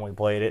Amigathon when we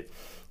played it.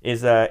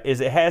 Is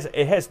it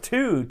has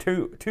two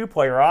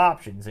player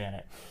options in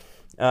it.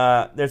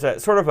 There's a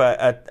sort of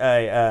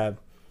a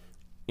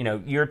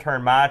your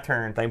turn, my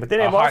turn thing, but then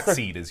they've hot also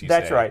seat, as you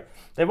that's say. right.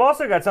 They've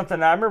also got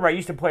something. I remember I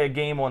used to play a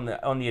game on the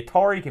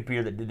Atari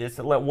computer that did this.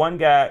 That let one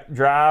guy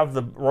drive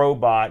the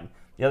robot,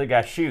 the other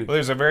guy shoot. Well,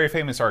 there's a very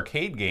famous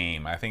arcade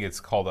game. I think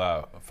it's called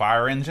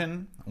Fire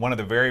Engine. One of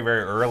the very,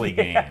 very early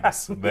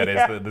games that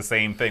is the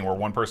same thing, where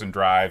one person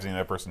drives and the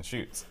other person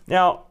shoots.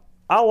 Now,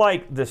 I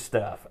like this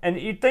stuff, and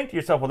you'd think to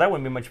yourself, well, that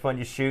wouldn't be much fun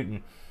just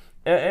shooting.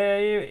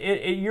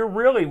 You're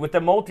really with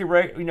the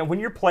multi-rec. When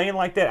you're playing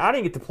like that, I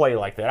didn't get to play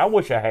like that. I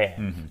wish I had.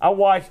 Mm-hmm. I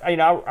watched.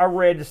 I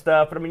read the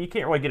stuff, but I mean, you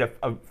can't really get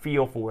a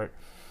feel for it.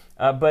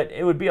 But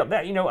it would be that.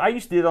 I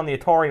used to do it on the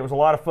Atari. It was a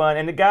lot of fun,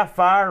 and the guy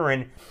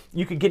firing,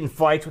 you could get in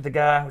fights with the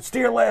guy.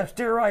 Steer left,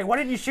 steer right. Why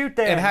didn't you shoot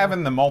that? And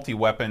having the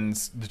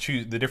multi-weapons, the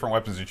different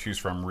weapons to choose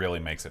from, really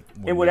makes it.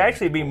 It would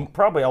actually be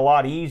probably a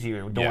lot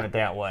easier doing it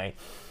that way.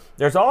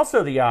 There's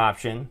also the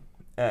option,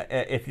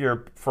 if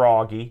you're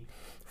froggy,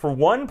 for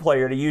one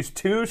player to use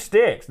 2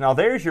 sticks. Now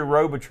there's your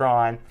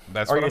Robotron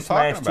or your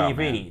Smash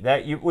TV.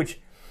 I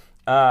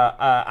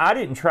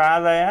didn't try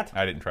that.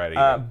 I didn't try it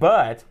either.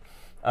 But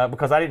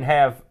because I didn't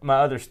have my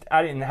other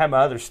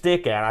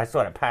stick out, I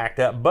sort of packed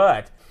up.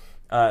 But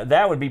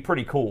that would be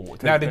pretty cool.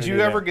 Now, did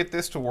you ever get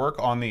this to work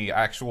on the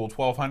actual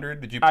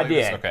 1200? Did you play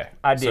this? did. Okay,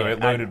 I did. So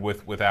it loaded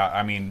without.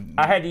 I mean,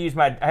 I had to use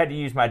my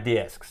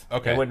discs.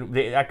 Okay.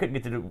 I couldn't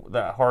get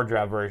the hard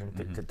drive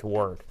version to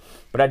work,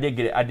 but I did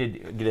get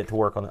it to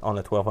work on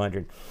the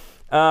 1200.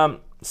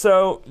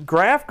 So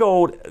Graph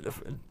Gold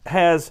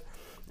has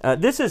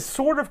this is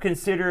sort of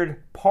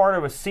considered part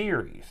of a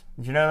series.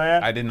 Did you know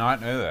that? I did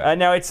not know that.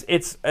 Now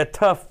it's a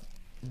tough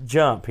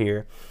jump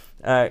here.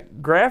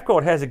 Graph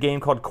Gold has a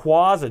game called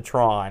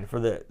Quasitron for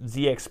the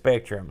ZX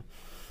Spectrum.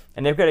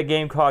 and they've got a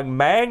game called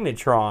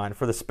Magnetron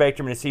for the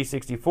Spectrum and the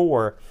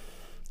C64.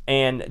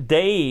 And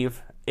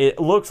Dave, it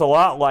looks a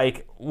lot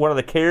like one of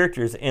the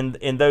characters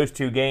in those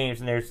two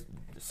games, and there's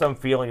some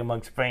feeling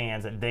amongst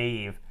fans that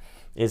Dave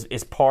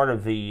is part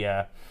of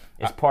the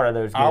part of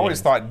those games. I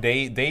always thought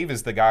Dave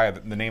is the guy,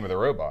 the name of the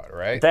robot,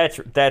 right?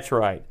 That's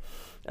right.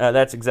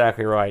 That's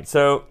exactly right.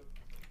 So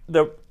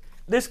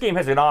this game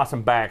has an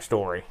awesome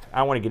backstory.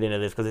 I want to get into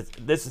this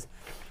because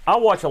I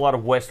watch a lot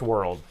of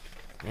Westworld.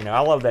 I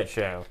love that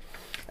show,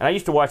 and I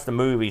used to watch the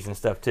movies and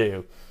stuff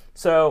too.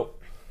 So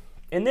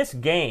in this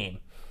game,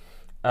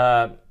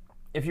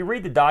 if you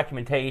read the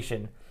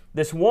documentation,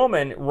 this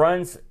woman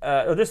runs,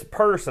 or this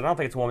person, I don't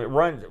think it's a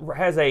woman,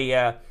 has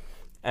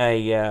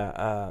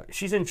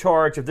she's in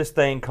charge of this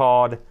thing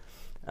called,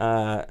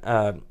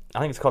 I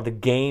think it's called the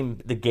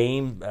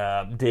game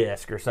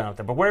disc or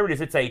something. But whatever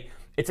it is,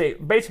 it's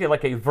basically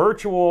like a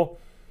virtual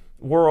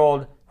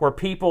world where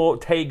people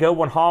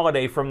go on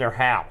holiday from their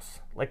house,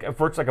 like a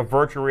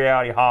virtual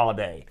reality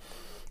holiday,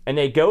 and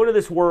they go to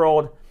this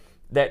world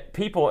that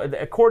people,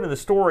 according to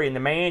the story in the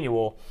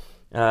manual,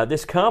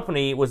 this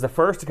company was the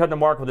first to come to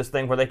market with this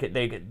thing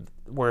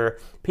where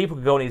people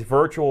could go on these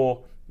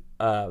virtual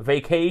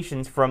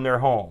vacations from their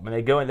home, and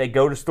they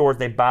go to stores,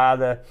 they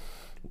buy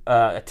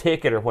a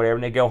ticket or whatever,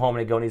 and they go home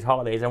and they go on these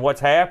holidays. And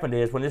what's happened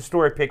is when this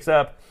story picks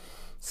up,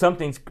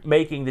 something's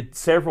making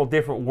several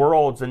different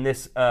worlds in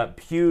this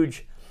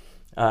huge,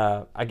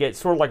 I get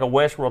sort of like a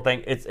Westworld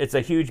thing. It's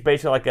a huge,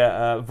 basically like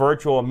a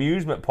virtual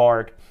amusement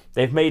park.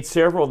 They've made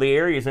several of the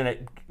areas in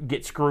it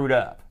get screwed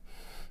up.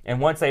 And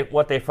what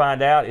they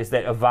find out is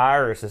that a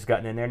virus has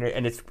gotten in there,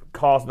 and it's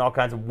causing all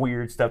kinds of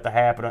weird stuff to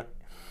happen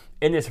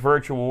in this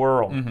virtual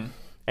world. Mm-hmm.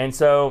 And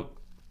so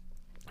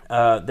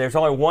there's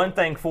only one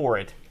thing for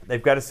it.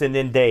 They've got to send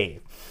in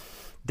Dave.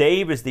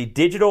 Dave is the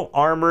digital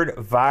armored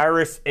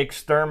virus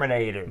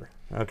exterminator.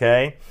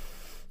 Okay,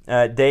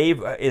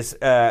 Dave is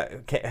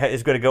going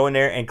to go in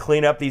there and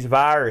clean up these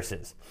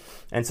viruses,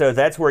 and so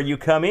that's where you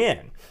come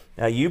in.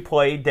 You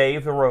play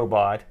Dave the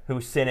robot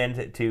who's sent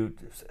in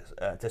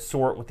to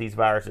sort with these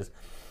viruses,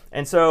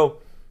 and so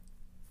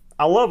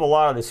I love a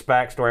lot of this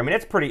backstory. I mean,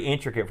 it's pretty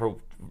intricate for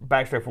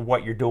backstory for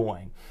what you're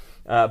doing,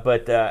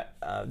 but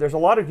there's a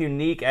lot of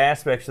unique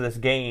aspects to this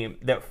game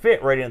that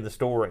fit right into the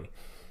story.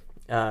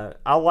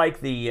 I like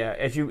the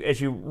as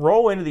you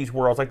roll into these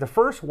worlds, like the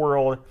first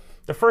world,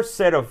 the first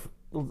set of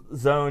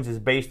zones is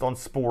based on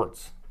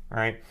sports,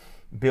 right?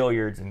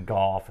 Billiards and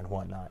golf and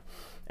whatnot,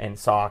 and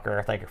soccer,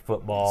 I think, or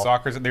football.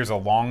 There's a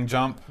long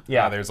jump.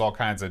 Yeah, there's all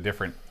kinds of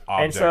different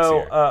objects. And so,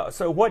 here.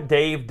 So what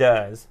Dave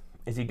does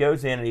is he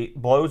goes in and he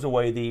blows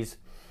away these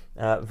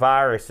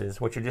viruses,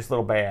 which are just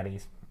little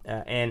baddies,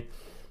 and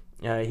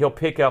he'll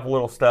pick up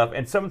little stuff.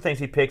 And some of the things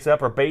he picks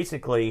up are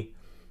basically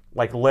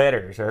like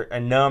letters or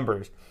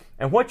numbers.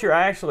 And what you're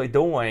actually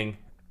doing,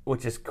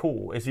 which is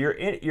cool, is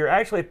you're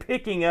actually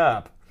picking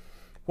up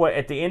what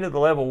at the end of the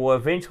level will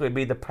eventually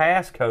be the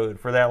passcode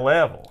for that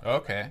level.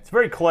 Okay. It's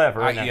very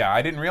clever.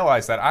 I didn't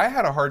realize that. I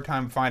had a hard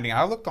time finding.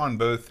 I looked on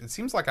both. It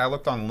seems like I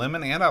looked on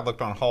Lemon and I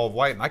looked on Hall of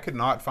Light, and I could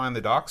not find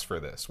the docs for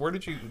this.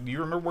 Do you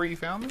remember where you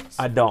found this?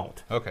 I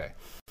don't. Okay.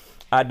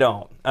 I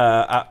don't.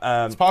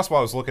 It's possible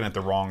I was looking at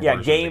the wrong version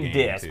of the game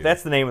Disc. too.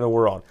 That's the name of the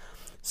world.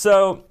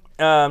 So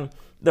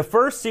the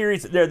first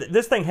series,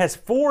 this thing has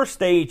 4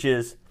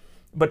 stages,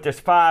 but there's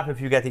 5 if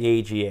you got the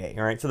AGA.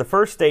 All right. So the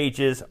first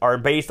stages are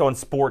based on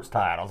sports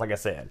titles, like I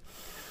said,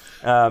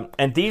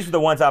 and these are the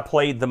ones I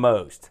played the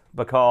most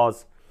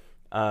because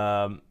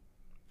I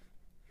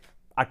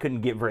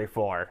couldn't get very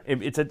far.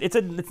 It's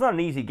not an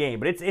easy game,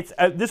 but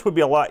this would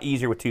be a lot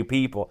easier with 2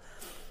 people.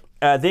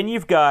 Then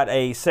you've got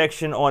a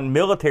section on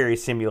military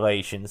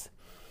simulations,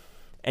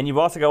 and you've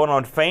also got one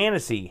on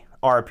fantasy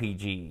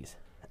RPGs.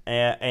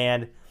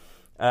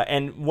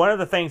 And one of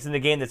the things in the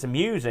game that's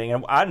amusing,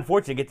 and I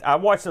unfortunately I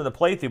watched some of the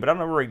playthrough, but I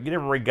never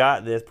really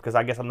got this because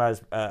I guess I'm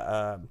not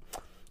as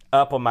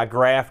up on my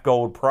Graph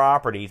Gold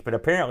properties. But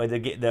apparently,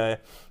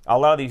 a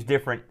lot of these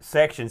different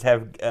sections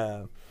have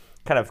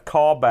kind of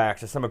callbacks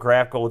to some of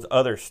Graph Gold's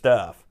other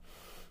stuff.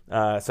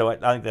 So I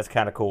think that's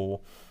kind of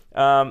cool.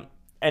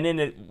 And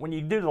then when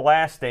you do the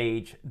last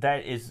stage,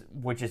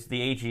 which is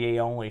the AGA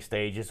only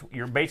stage,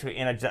 you're basically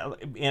in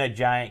a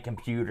giant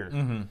computer,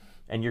 mm-hmm.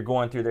 and you're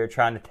going through there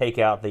trying to take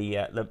out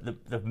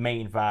the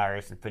main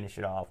virus and finish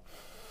it off.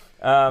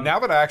 Now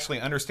that I actually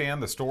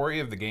understand the story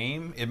of the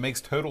game, it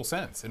makes total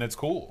sense and it's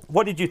cool.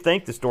 What did you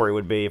think the story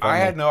would be? I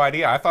had no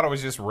idea. I thought it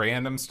was just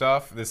random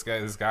stuff. This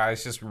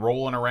guy's just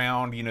rolling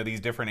around, these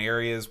different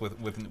areas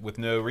with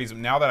no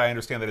reason. Now that I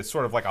understand that it's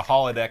sort of like a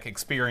holodeck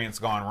experience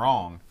gone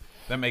wrong.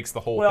 That makes the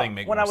whole thing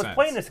make more sense. When I was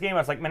playing this game, I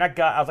was like, man, I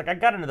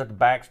got into the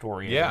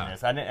backstory in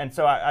this, and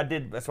so I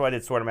did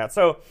sort them out.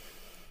 So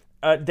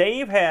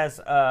Dave has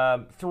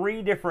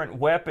 3 different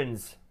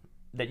weapons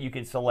that you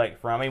can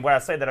select from. I mean, when I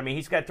say that, I mean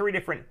he's got 3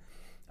 different.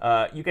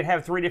 You can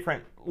have 3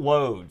 different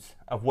loads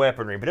of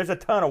weaponry, but there's a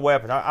ton of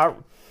weapons. I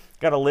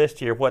got a list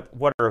here of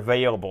what are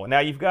available. Now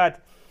you've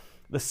got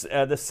the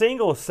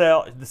single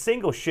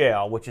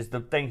shell, which is the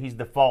thing he's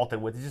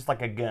defaulted with. It's just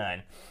like a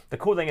gun. The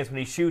cool thing is when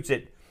he shoots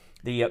it.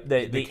 the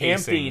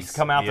casings, empties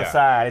come out the yeah.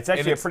 side. It's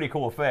actually And a pretty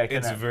cool effect.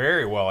 It's isn't it?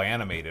 very well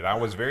animated. I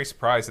was very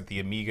surprised that the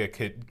Amiga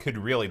could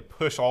really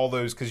push all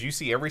those, because you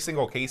see every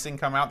single casing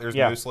come out. There's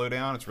Yeah. no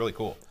slowdown. It's really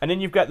cool. And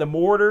then you've got the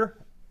mortar,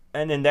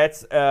 and then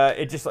that's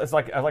it's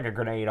like a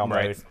grenade almost.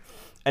 Right.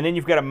 And then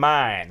you've got a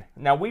mine.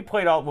 Now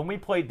when we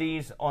played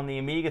these on the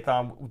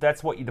Amigathon,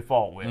 that's what you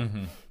default with.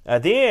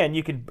 Then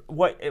you can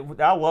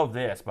I love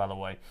this, by the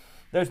way.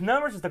 Those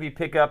numbers and stuff you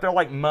pick up, they're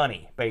like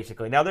money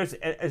basically. Now there's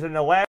an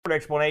elaborate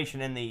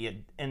explanation in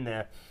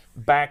the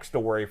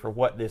backstory for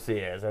what this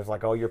is. There's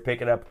like, oh, you're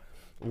picking up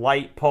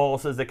light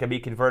pulses that can be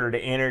converted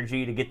to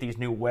energy to get these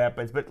new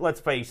weapons. But let's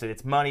face it,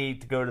 it's money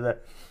to go to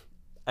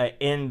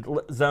the end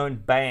zone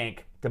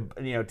bank to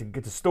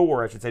get the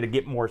store, I should say, to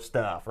get more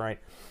stuff, right?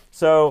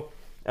 So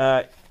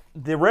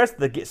the rest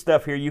of the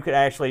stuff here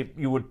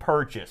you would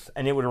purchase,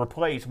 and it would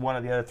replace one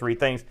of the other three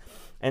things.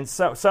 And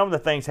some of the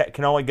things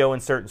can only go in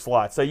certain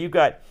slots. So you've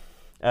got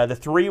the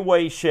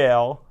three-way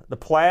shell, the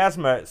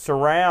plasma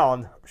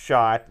surround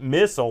shot,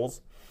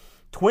 missiles,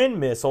 twin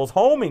missiles,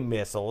 homing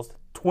missiles,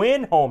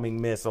 twin homing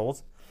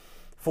missiles,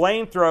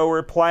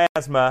 flamethrower,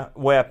 plasma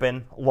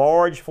weapon,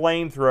 large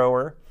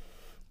flamethrower,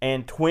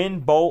 and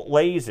twin bolt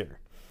laser,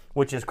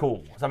 which is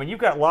cool. So, I mean, you've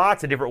got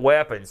lots of different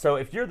weapons. So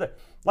if you're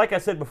like I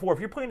said before, if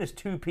you're playing as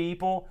two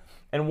people,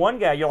 and one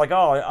guy, you're like,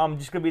 oh, I'm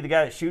just going to be the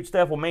guy that shoots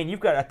stuff. Well, man,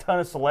 you've got a ton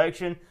of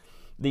selection.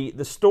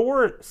 The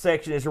store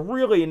section is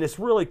really in this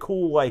really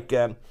cool, like,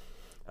 the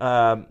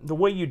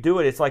way you do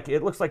it,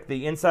 it looks like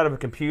the inside of a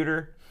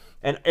computer,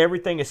 and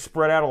everything is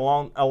spread out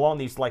along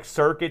these, like,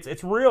 circuits.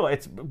 It's really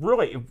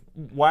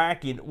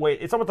wacky.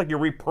 It's almost like you're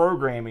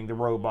reprogramming the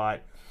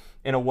robot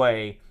in a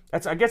way.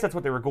 I guess that's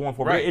what they were going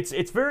for. Right. But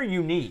it's very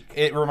unique.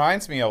 It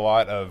reminds me a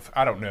lot of,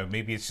 I don't know,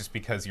 maybe it's just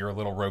because you're a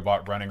little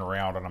robot running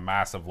around on a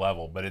massive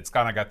level, but it's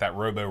kind of got that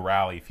Robo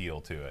Rally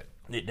feel to it.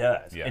 It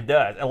does. Yeah. It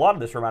does. A lot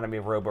of this reminded me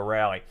of Robo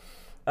Rally.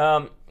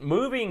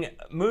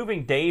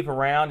 Moving Dave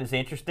around is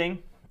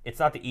interesting. It's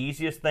not the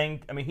easiest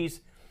thing. I mean,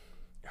 he's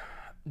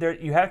there.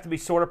 You have to be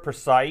sort of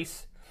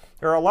precise.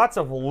 There are lots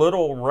of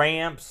little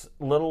ramps,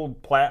 little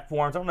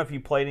platforms. I don't know if you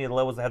played any of the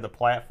levels that have the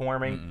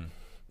platforming.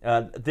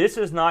 This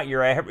is not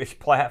your average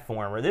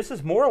platformer. This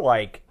is more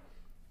like,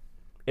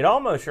 it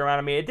almost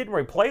reminded me, it didn't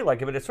really play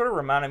like it, but it sort of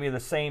reminded me of the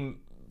same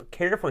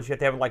carefulness you have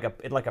to have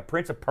like a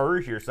Prince of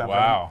Persia or something.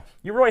 Wow.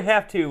 You really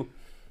have to,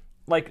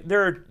 like,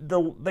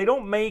 they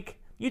don't make,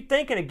 you'd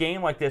think in a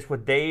game like this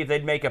with Dave,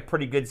 they'd make a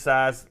pretty good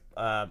size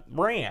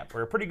ramp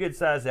or a pretty good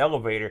size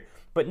elevator.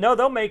 But no,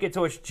 they'll make it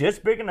so it's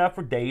just big enough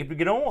for Dave to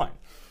get on.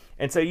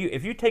 And so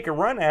if you take a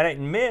run at it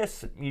and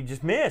miss, you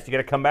just miss. You got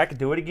to come back and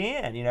do it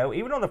again. You know,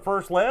 even on the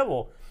first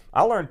level,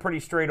 I learned pretty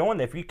straight on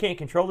that if you can't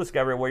control this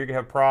guy very well, you're gonna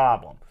have a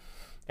problem.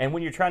 And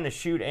when you're trying to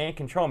shoot and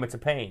control him, it's a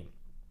pain.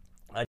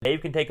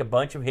 Dave can take a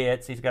bunch of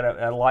hits. He's got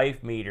a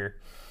life meter,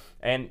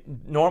 and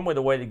normally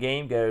the way the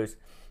game goes,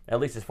 at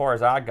least as far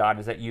as I got,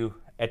 is that you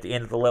at the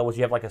end of the levels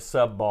you have like a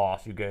sub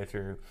boss you go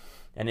through,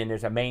 and then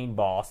there's a main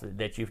boss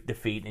that you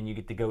defeat, and you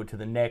get to go to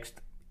the next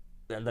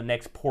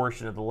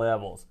portion of the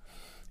levels.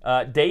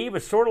 Dave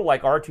is sort of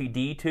like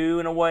R2-D2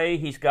 in a way.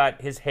 He's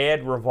got his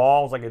head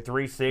revolves like a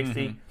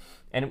 360,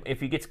 and if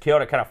he gets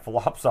killed, it kind of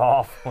flops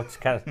off, which is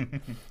kind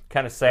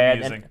of sad.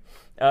 Amusing.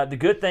 And the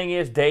good thing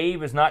is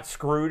Dave is not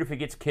screwed if he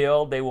gets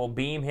killed. They will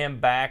beam him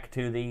back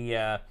to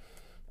the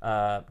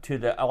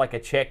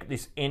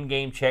these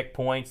in-game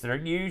checkpoints that are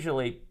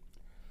usually,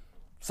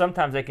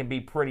 sometimes they can be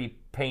pretty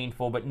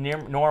painful, but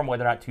normally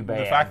they're not too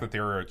bad. The fact that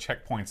there are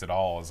checkpoints at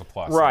all is a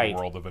plus Right. in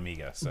the world of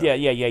Amiga. So.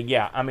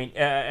 Yeah. I mean,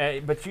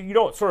 but you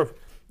don't sort of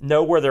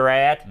know where they're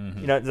at.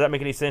 You know, does that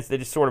make any sense? They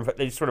just sort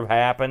of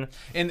happen.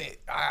 And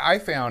I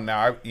found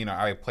now,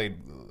 I played,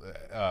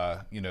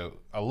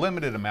 a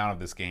limited amount of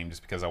this game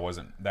just because I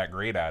wasn't that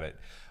great at it.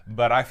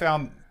 But I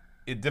found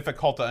it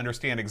difficult to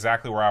understand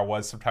exactly where I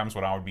was sometimes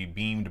when I would be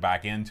beamed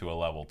back into a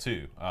level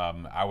too.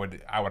 I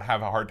would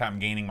have a hard time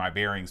gaining my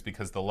bearings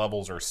because the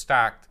levels are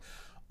stacked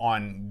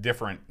on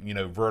different,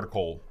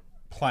 vertical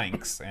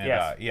planks. And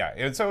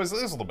Yes. so it was a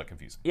little bit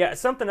confusing. Yeah,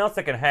 something else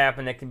that can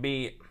happen that can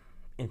be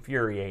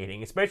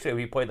infuriating, especially if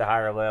you play the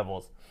higher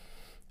levels,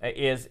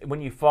 is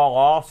when you fall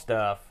off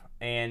stuff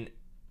and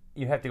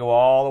you have to go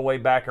all the way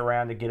back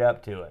around to get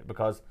up to it,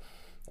 because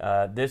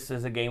this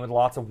is a game with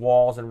lots of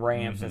walls and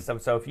ramps and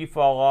stuff. So if you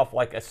fall off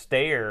like a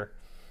stair,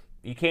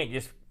 you can't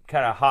just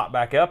kind of hop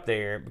back up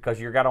there because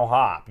you're got to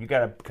hop. You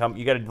got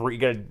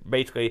to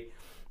basically,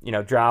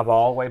 drive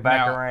all the way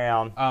back Now,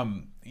 around.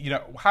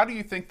 How do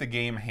you think the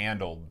game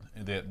handled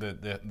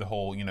the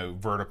whole,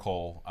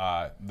 vertical,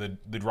 the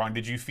drawing?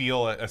 Did you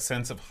feel a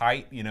sense of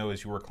height,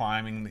 as you were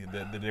climbing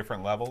the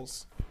different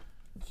levels?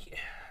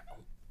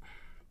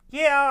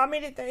 Yeah, I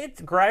mean,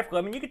 it's graphical.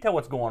 I mean, you can tell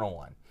what's going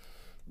on.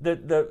 I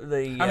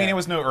mean, it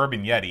was no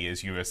Urban Yeti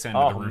as you ascend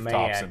to the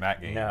rooftops in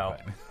that game. No,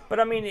 but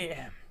I mean,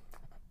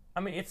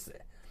 it's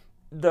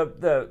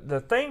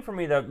the thing for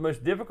me. The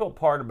most difficult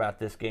part about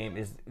this game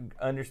is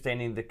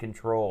understanding the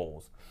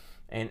controls,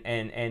 and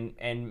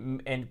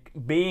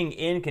being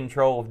in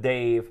control of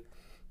Dave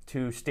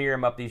to steer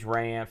him up these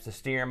ramps, to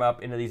steer him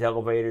up into these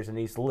elevators and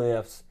these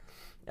lifts,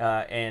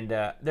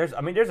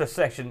 there's a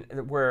section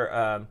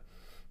where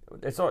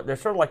there's sort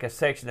of like a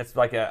section that's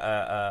like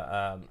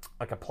a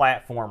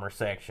platformer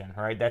section,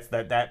 right?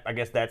 That I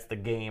guess that's the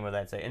game of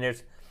that section.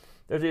 And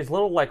there's these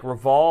little like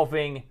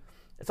revolving.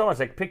 It's almost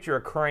like picture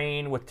a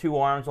crane with two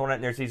arms on it,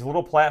 and there's these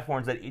little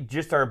platforms that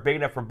just are big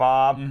enough for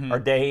Bob or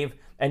Dave,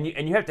 and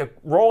you have to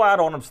roll out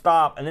on them,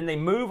 stop, and then they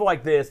move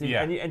like this,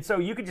 and so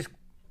you could just,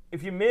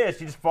 if you miss,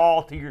 you just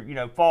fall to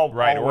your fall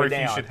right, all the way or if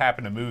down. you should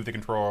happen to move the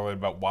controller a little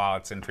bit while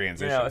it's in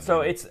transition.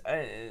 So it's,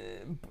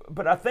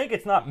 but I think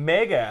it's not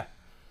mega.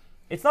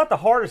 It's not the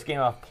hardest game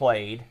I've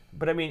played,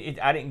 but I mean,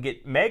 I didn't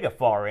get mega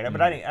far in it,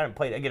 but I didn't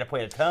play. I get to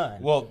play a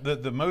ton. Well,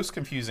 the most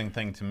confusing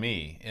thing to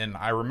me, and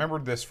I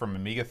remembered this from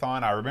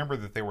Amigathon, I remember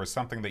that there was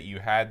something that you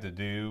had to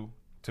do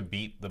to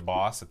beat the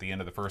boss at the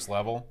end of the first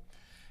level.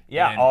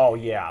 Yeah. And,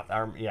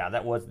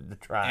 that was the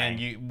try.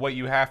 And what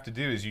you have to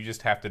do is you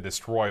just have to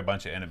destroy a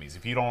bunch of enemies.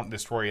 If you don't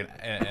destroy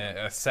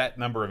a set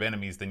number of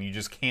enemies, then you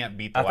just can't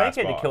beat the last boss. I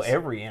think you had to kill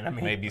every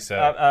enemy. Maybe so.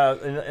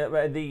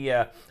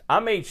 I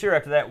made sure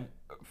after that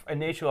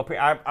initial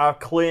appearance, I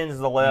cleansed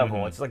the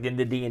level. It's like in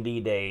the D&D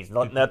days.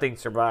 Nothing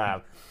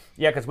survived.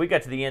 Yeah, because we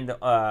got to the end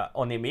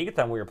on the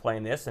Amigathon. We were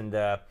playing this,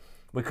 and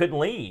we couldn't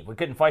leave. We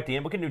couldn't fight the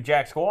end. We couldn't do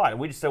jack squat.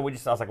 And I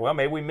was like, well,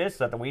 maybe we missed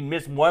something. We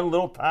missed one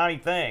little tiny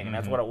thing, and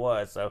that's what it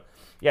was. So,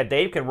 yeah,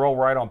 Dave can roll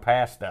right on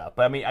past stuff.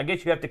 But I mean, I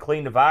guess you have to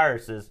clean the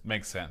viruses.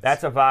 Makes sense.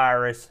 That's a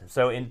virus.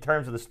 So in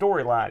terms of the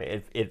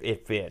storyline,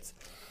 it fits.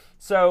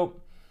 So.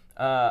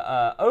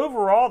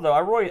 Overall, though, I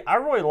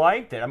really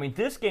liked it. I mean,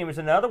 this game is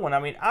another one. I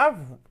mean, I've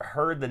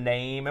heard the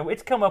name, and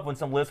it's come up on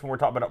some lists when we're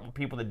talking about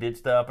people that did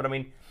stuff. But I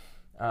mean,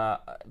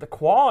 the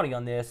quality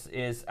on this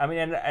is, I mean,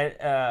 and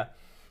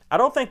I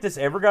don't think this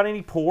ever got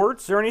any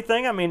ports or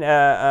anything. I mean,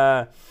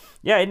 yeah,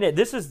 isn't it?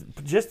 This is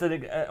just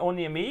on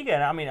the Amiga,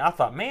 and I mean, I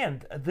thought,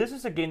 man, this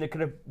is a game that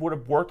would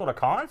have worked on a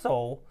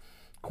console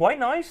quite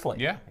nicely.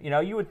 Yeah,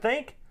 you would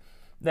think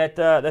that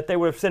they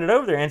would have sent it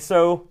over there, and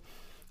so.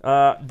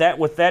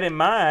 With that in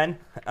mind,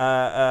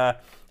 I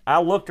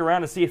looked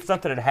around to see if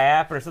something had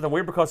happened or something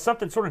weird, because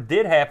something sort of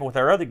did happen with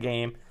our other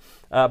game,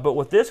 but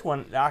with this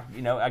one,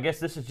 I guess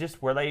this is just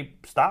where they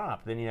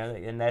stopped,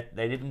 and that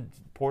they didn't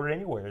port it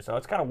anywhere, so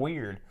it's kind of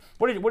weird.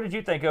 What did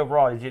you think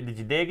overall? Did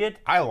you dig it?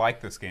 I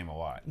like this game a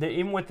lot.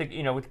 Even with the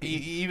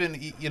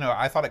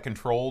I thought it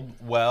controlled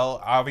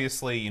well.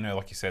 Obviously,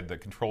 like you said, the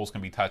controls can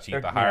be touchy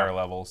at the higher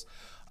levels.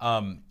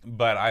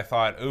 But I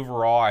thought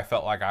overall, I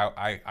felt like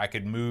I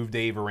could move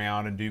Dave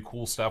around and do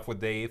cool stuff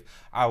with Dave.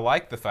 I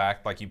like the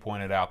fact, like you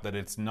pointed out, that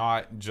it's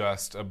not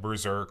just a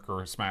Berserk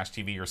or a Smash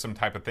TV or some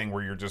type of thing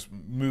where you're just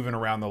moving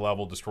around the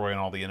level, destroying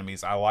all the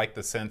enemies. I like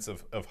the sense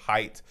of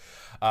height.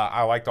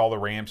 I liked all the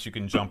ramps you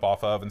can jump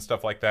off of and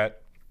stuff like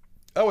that.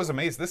 I was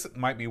amazed. This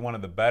might be one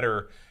of the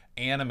better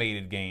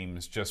animated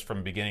games, just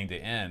from beginning to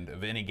end,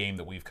 of any game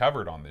that we've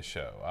covered on this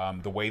show.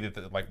 The way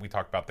that, like we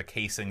talked about, the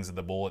casings of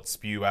the bullets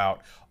spew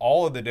out,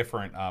 all of the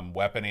different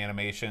weapon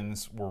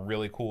animations were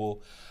really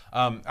cool.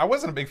 I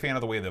wasn't a big fan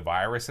of the way the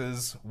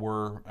viruses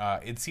were.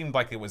 It seemed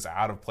like it was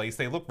out of place.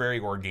 They look very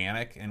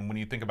organic, and when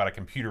you think about a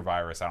computer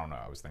virus, I don't know,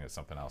 I was thinking of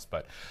something else,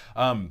 but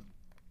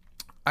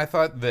I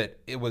thought that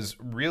it was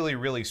really,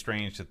 really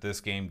strange that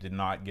this game did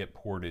not get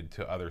ported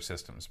to other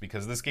systems,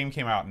 because this game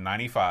came out in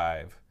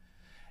 '95,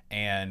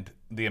 and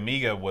the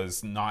Amiga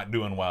was not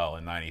doing well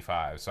in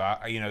 '95. So,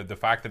 the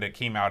fact that it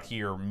came out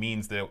here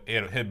means that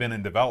it had been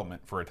in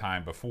development for a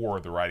time before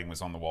the writing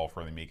was on the wall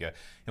for the Amiga,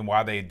 and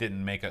why they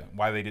didn't make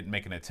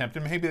an attempt.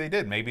 And maybe they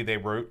did. Maybe they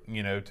wrote,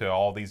 to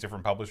all these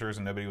different publishers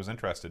and nobody was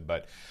interested.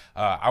 But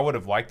I would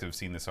have liked to have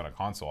seen this on a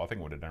console. I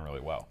think it would have done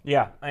really well.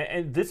 Yeah,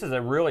 and this is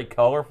a really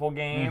colorful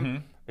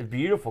game. It's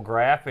beautiful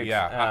graphics.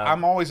 Yeah,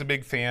 I'm always a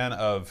big fan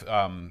of,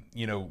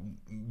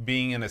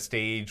 being in a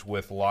stage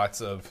with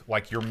lots of,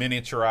 like, you're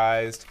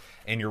miniaturized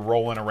and you're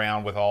rolling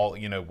around with all,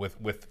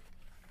 with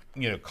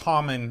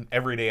common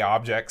everyday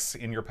objects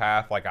in your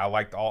path. Like, I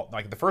liked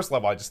the first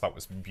level I just thought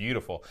was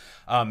beautiful.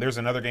 There's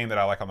another game that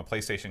I like on the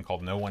PlayStation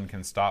called No One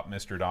Can Stop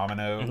Mr.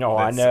 Domino. No,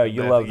 I know.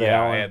 You love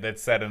that one. Yeah,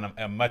 that's set in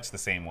a much the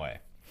same way.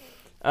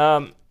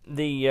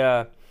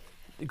 The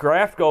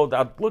Graphical,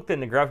 I looked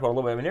into Graphical a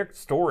little bit. I mean, their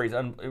stories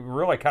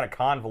really kind of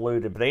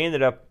convoluted, but they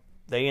ended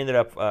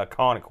up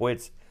calling it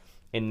quits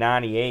in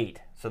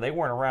 '98. So they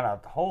weren't around a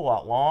whole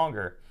lot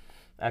longer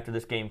after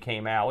this game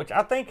came out, which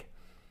I think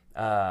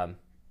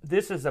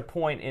this is a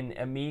point in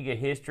Amiga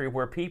history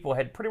where people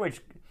had pretty much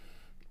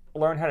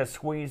learned how to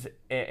squeeze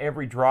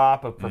every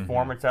drop of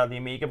performance out of the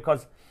Amiga,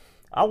 because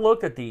I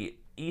looked at the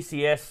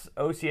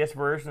OCS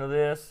version of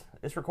this.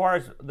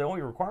 The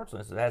only requirement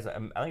is it has, I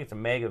think it's a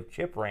meg of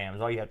chip RAM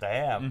is all you have to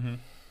have.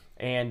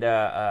 And,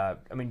 I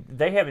mean,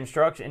 they have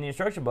instruction, in the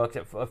instruction books,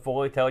 it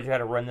fully tells you how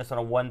to run this on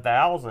a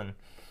 1000.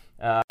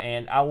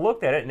 And I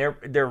looked at it,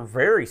 and they're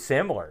very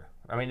similar.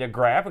 I mean, the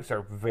graphics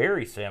are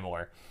very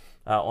similar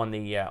on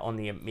the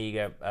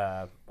Amiga,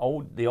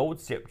 the old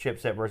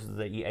chipset versus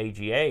the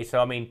AGA. So,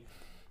 I mean,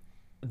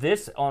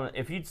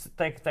 if you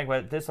think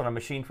about this on a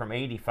machine from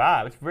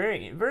 '85, it's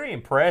very, very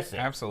impressive.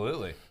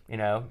 Absolutely. You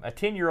know, a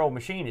 10-year-old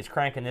machine is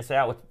cranking this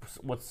out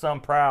with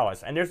some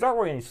prowess, and there's not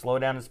really any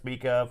slowdown to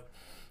speak of.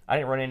 I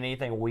didn't run into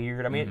anything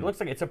weird. I mean, it looks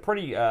like it's a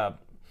pretty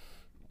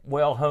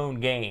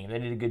well-honed game. They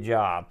did a good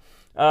job.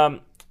 The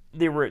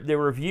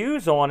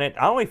reviews on it,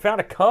 I only found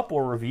a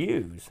couple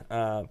reviews.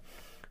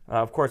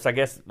 Of course, I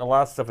guess a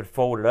lot of stuff had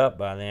folded up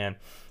by then.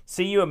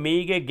 CU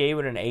Amiga gave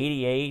it an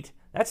 88.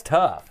 That's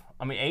tough.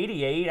 I mean,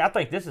 88, I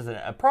think this is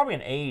probably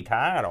an A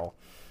title.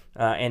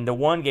 And the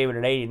one gave it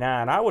an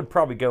 89. I would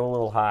probably go a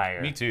little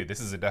higher. Me too. This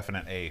is a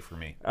definite A for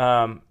me.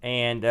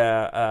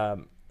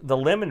 The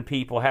Lemon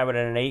people have it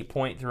at an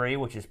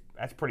 8.3,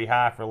 that's pretty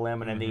high for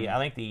Lemon. And I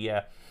think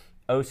the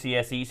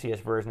OCS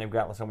ECS version, they've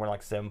got somewhere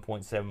like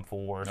 7.74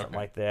 or something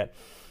like that.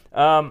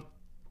 I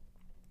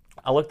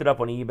looked it up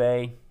on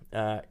eBay.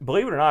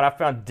 Believe it or not, I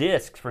found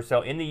discs for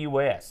sale in the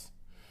U.S.,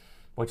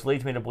 which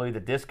leads me to believe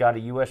that this got a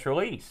U.S.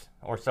 release,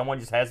 or someone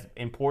just has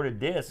imported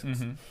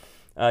discs.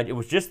 It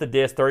was just the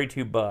disc,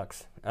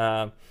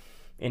 $32.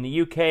 In the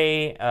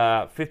U.K.,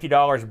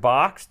 $50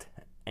 boxed,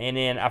 and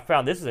then I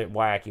found this is a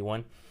wacky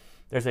one.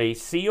 There's a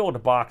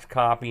sealed box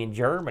copy in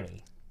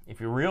Germany. If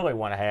you really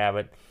want to have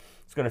it,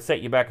 it's going to set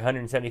you back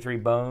 173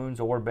 bones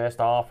or best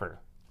offer.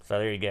 So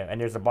there you go.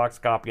 And there's a box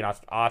copy in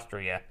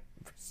Austria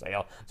for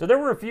sale. So there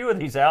were a few of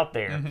these out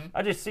there.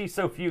 I just see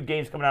so few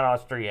games coming out of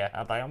Austria.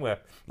 I thought,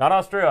 not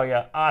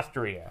Australia,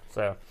 Austria.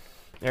 So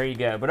there you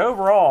go. But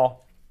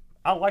overall,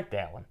 I like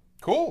that one.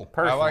 Cool.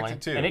 Personally. I liked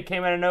it too. And it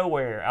came out of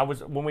nowhere.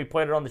 When we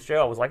played it on the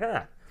show, I was like,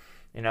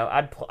 You know,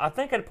 I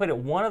think I'd played it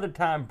one other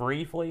time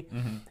briefly.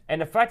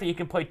 And the fact that you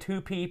can play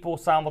two people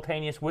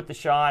simultaneous with the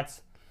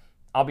shots,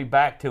 I'll be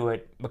back to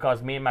it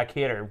because me and my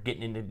kid are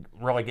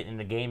really getting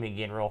into gaming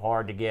again real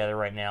hard together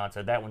right now. And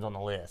so that one's on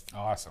the list.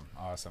 Awesome.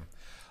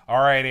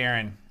 All right,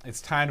 Aaron, it's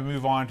time to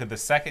move on to the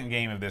second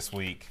game of this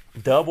week.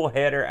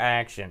 Doubleheader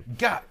action.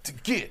 Got to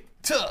get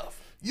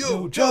tough.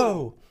 Yo,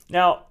 Joe.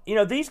 Now, you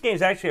know, these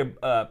games actually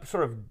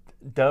sort of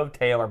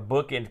dovetail or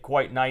bookend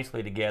quite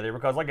nicely together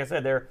because, like I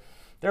said,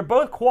 they're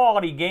both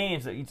quality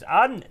games that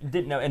I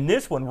didn't know. And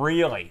this one,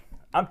 really,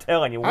 I'm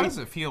telling you. How does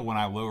it feel when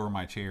I lower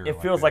my chair?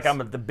 It feels like I'm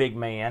the big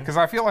man. Because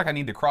I feel like I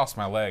need to cross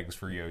my legs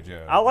for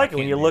Yo-Jo. I like it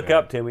when you look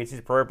up to me. It's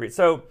appropriate.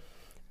 So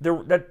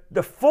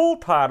the full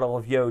title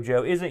of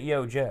Yo-Jo isn't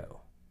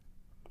Yo-Jo.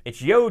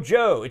 It's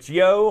Yo-Jo. It's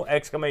Yo,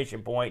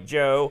 exclamation point,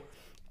 Joe,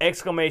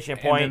 exclamation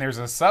point. And then there's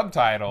a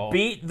subtitle.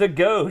 Beat the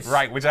ghosts.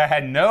 Right, which I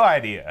had no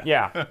idea.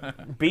 Yeah,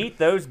 beat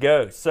those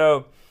ghosts.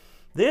 So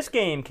this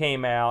game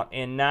came out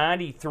in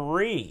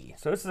 '93.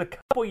 So this is a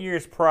couple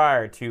years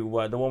prior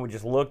to the one we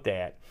just looked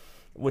at,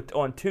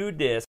 on 2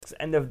 discs.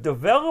 And the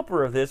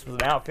developer of this was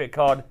an outfit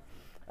called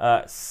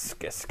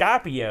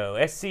Scipio,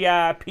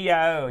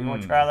 S-C-I-P-I-O. You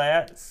want to try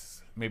that?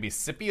 Maybe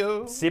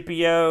Scipio?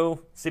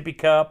 Scipio, Sippy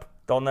Cup,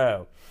 don't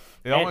know.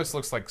 It almost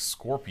looks like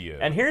Scorpio.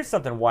 And here's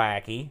something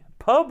wacky.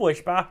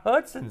 Published by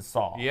Hudson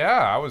Soft. Yeah,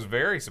 I was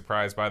very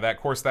surprised by that.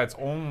 Of course, that's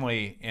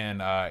only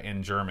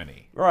in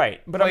Germany.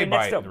 Right. But Play I mean,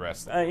 Bite, still, the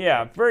rest.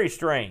 yeah, very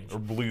strange. Or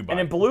Blue Bite. And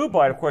then Blue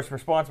Bite, of course,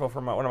 responsible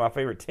for one of my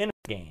favorite tennis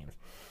games.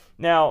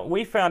 Now,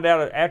 we found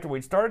out after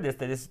we started this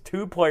that it's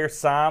 2-player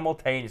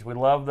simultaneous. We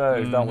love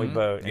those, don't we,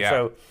 Bo? And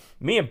so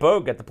me and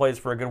Bo got to play this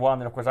for a good while.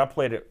 And then, of course, I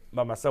played it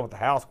by myself at the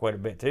house quite a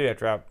bit, too,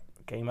 after I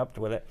came up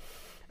with it.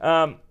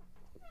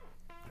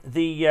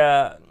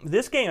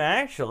 This game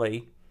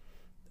actually,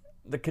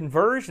 the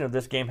conversion of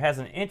this game has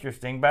an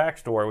interesting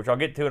backstory, which I'll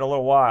get to in a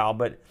little while.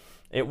 But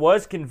it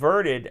was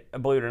converted,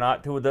 believe it or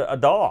not, to a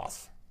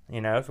DOS. You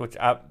know, which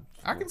I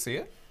can see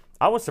it.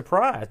 I was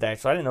surprised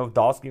actually. I didn't know if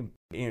DOS could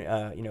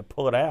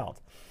pull it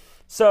out.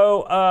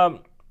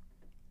 So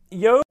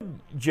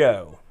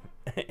Yo-Jo,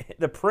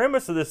 the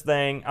premise of this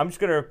thing. I'm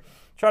just gonna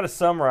try to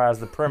summarize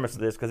the premise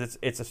of this because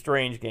it's a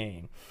strange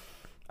game.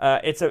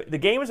 The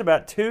game is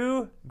about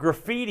 2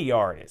 graffiti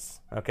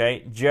artists,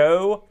 okay,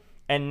 Joe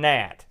and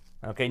Nat.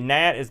 Okay,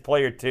 Nat is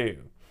player 2.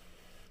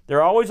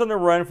 They're always on the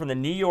run from the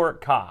New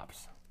York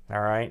cops, all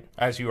right?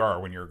 As you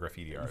are when you're a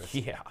graffiti artist.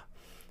 Yeah.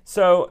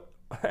 So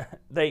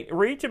they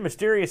reach a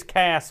mysterious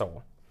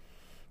castle,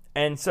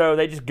 and so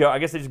they just go, I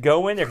guess they just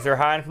go in there because they're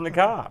hiding from the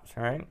cops,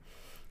 all right?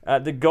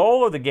 The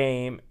goal of the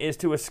game is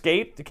to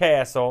escape the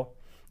castle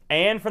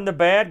and from the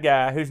bad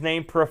guy who's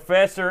named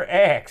Professor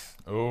X.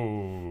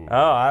 Oh,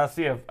 I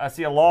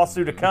see a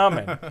lawsuit a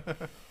coming.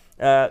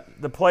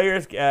 The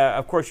players,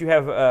 of course, you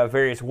have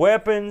various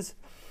weapons,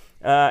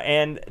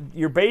 and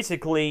you're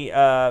basically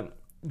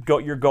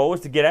your goal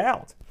is to get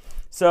out.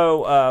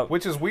 So,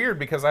 which is weird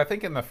because I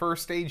think in the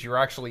first stage you're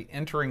actually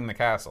entering the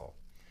castle.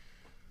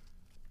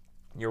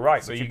 You're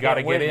right. So you got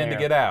to get in to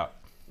get out.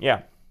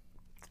 Yeah,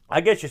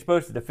 I guess you're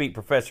supposed to defeat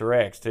Professor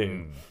X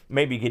too.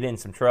 Maybe get in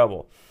some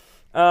trouble.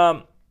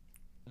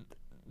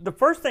 The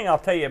first thing I'll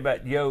tell you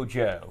about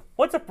Yo-Jo.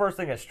 What's the first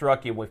thing that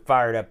struck you when we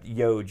fired up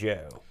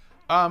Yo-Jo?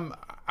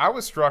 I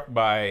was struck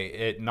by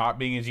it not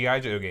being a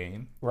G.I. Joe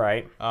game.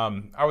 Right.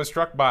 I was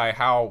struck by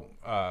how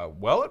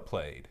well it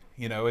played.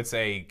 You know, it's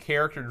a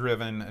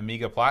character-driven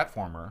Amiga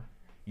platformer.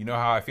 You know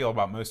how I feel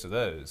about most of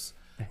those.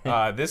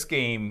 This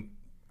game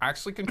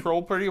actually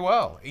controlled pretty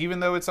well, even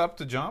though it's up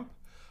to jump.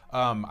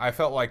 I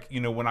felt like,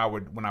 when I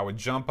would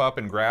jump up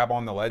and grab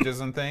on the ledges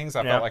and things,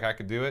 I felt like I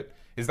could do it.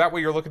 Is that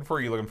what you're looking for? Or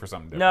are you looking for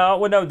something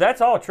different? No,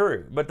 that's all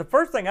true. But the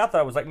first thing I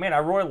thought was like, man, I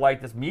really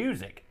like this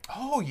music.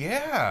 Oh,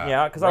 yeah.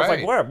 Yeah, because I was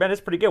like, wow, man,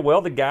 it's pretty good.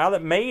 Well, the guy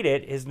that made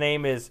it, his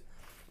name is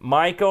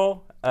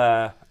Michael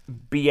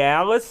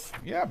Bialis.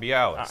 Yeah,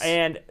 Bialis.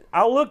 And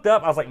I looked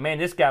up, I was like, man,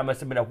 this guy must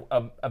have been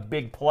a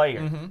big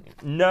player.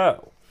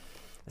 No.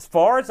 As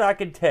far as I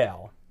could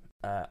tell,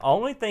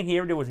 only thing he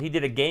ever did was he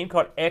did a game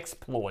called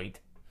Exploit,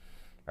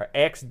 or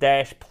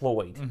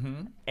X-Ploit.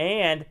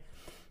 And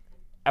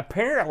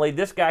apparently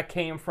this guy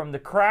came from the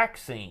crack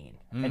scene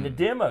and the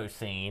demo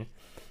scene,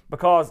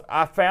 because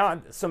I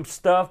found some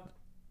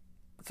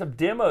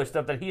demo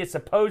stuff that he had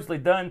supposedly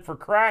done for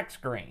crack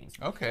screens.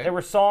 Okay. There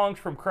were songs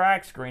from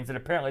crack screens that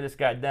apparently this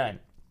guy had done.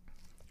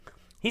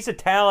 He's a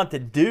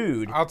talented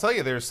dude. I'll tell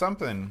you, there's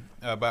something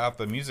about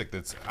the music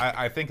that's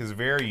I think is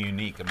very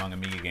unique among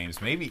Amiga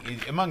games, maybe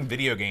among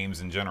video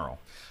games in general.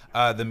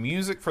 The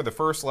music for the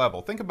first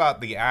level. Think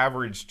about the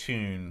average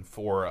tune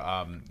for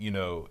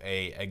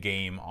a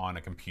game on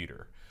a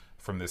computer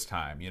from this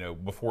time.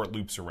 Before it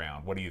loops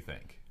around. What do you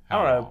think? I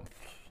don't know.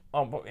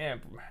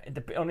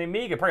 On the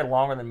Amiga, probably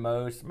longer than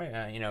most.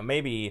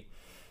 Maybe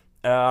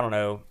I don't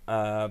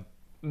know.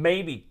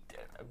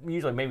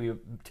 Usually maybe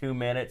 2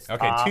 minutes.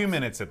 Okay, tops. 2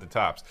 minutes at the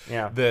tops.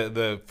 Yeah.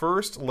 The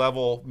first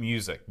level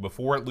music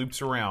before it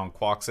loops around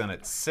clocks in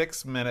at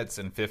 6 minutes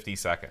and 50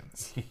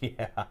 seconds.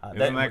 Yeah.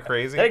 Isn't that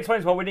crazy? That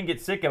explains why we didn't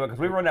get sick of it, because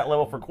we were on that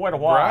level for quite a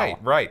while.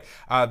 Right.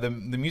 The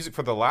music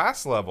for the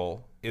last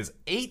level is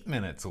 8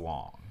 minutes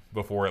long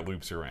before it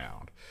loops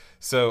around.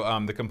 So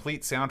the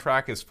complete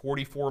soundtrack is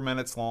 44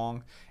 minutes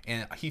long,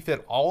 and he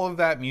fit all of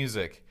that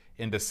music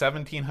into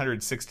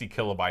 1,760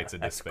 kilobytes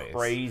of disk space.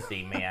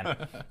 Crazy, man.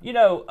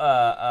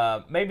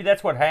 Maybe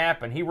that's what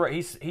happened. He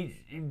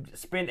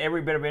spent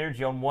every bit of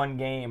energy on one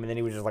game, and then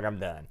he was just like, I'm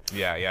done.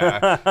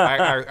 Yeah.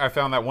 I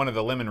found that one of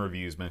the Lemon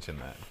reviews mentioned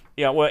that.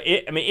 Yeah, well,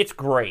 it's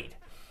great.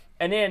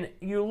 And then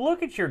you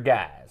look at your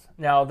guys.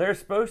 Now, they're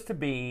supposed to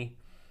be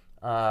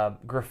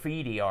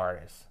graffiti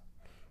artists.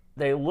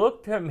 They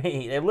looked to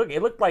me. It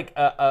looked like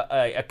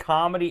a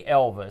comedy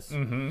Elvis,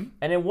 and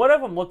then one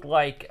of them looked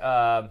like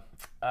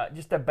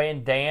just a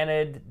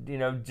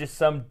bandanaed, just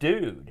some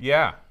dude.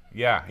 Yeah.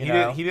 He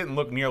didn't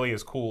look nearly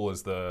as cool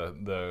as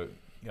the.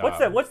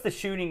 What's the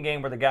shooting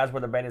game where the guys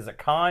wear the bandanas? Is it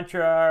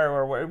Contra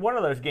or one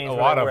of those games? A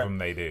lot of them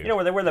they do.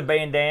 Where they wear the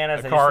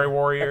bandanas. Akari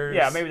Warriors.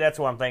 Yeah, maybe that's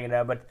what I'm thinking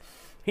of. But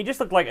he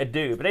just looked like a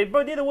dude.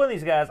 But neither one of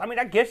these guys. I mean,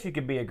 I guess you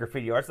could be a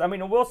graffiti artist. I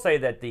mean, I will say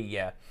that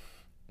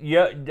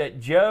that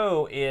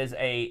Joe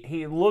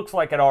he looks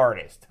like an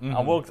artist.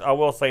 I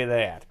will say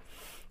that.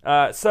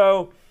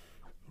 So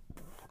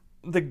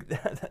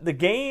the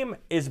game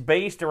is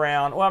based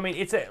around. Well, I mean,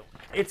 it's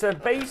a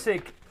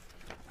basic.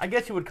 I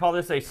guess you would call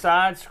this a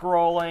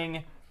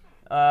side-scrolling.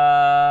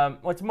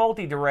 It's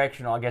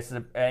multi-directional, I guess,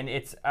 and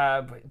it's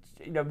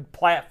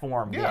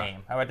platform game.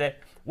 How about that?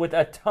 With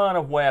a ton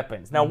of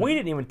weapons. Now we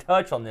didn't even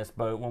touch on this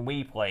boat when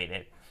we played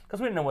it because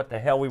we didn't know what the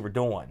hell we were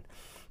doing.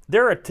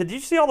 Did you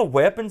see all the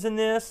weapons in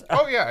this?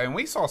 Oh yeah, and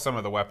we saw some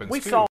of the weapons. We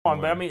saw them,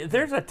 but I mean,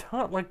 there's a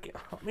ton. Like,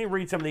 let me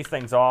read some of these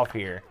things off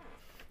here.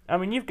 I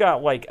mean, you've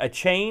got like a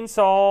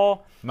chainsaw,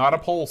 not a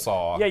pole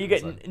saw. Yeah, you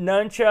get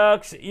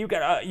nunchucks. You've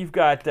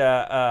got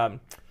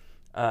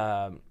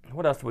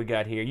what else do we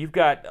got here? You've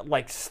got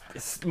like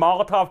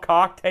Molotov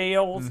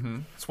cocktails,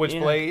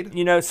 switchblade.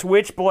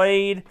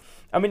 Switchblade.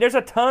 I mean, there's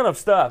a ton of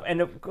stuff. And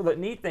the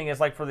neat thing is,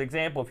 like, for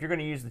example, if you're going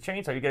to use the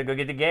chainsaw, you got to go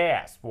get the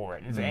gas for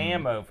it. There's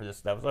ammo for this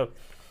stuff. So,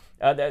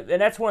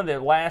 and that's one of the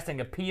lasting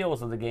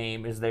appeals of the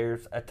game is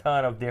there's a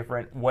ton of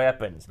different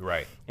weapons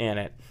in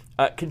it.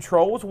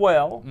 Controls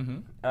well.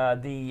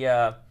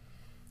 The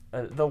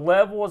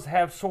levels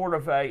have sort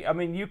of I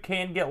mean, you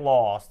can get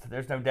lost.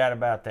 There's no doubt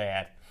about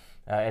that,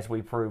 as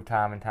we proved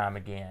time and time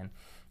again.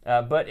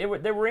 But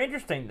they were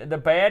interesting. The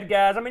bad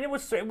guys. I mean, it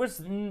was.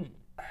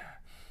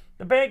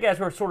 The bad guys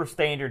were sort of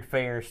standard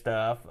fare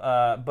stuff,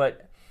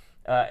 but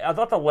I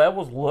thought the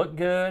levels looked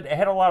good. It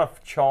had a lot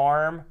of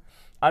charm.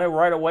 I know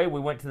right away we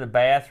went to the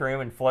bathroom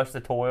and flushed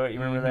the toilet. You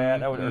remember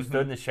that? Or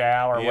stood in the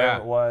shower or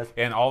whatever it was.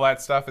 And all that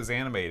stuff is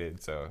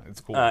animated, so it's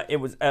cool. It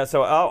was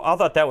so I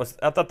thought that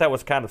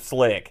was kind of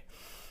slick.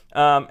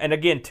 And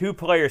again, 2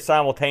 players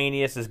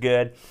simultaneous is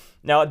good.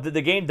 Now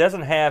the game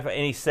doesn't have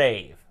any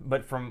save,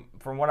 but from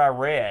what I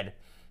read,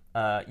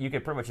 you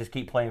could pretty much just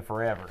keep playing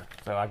forever.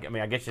 So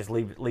I guess just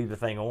leave the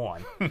thing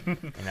on.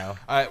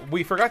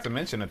 We forgot to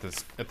mention at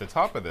the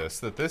top of this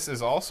that this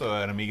is also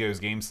an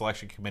Amigos Game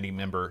Selection Committee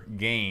member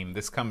game.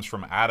 This comes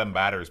from Adam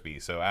Battersby.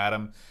 So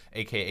Adam,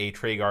 aka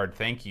Treyguard,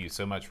 thank you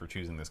so much for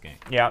choosing this game.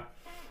 Yeah.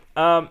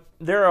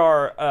 There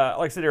are,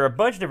 like I said, there are a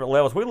bunch of different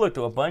levels. We looked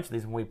at a bunch of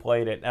these when we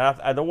played it,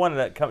 and the one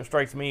that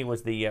strikes me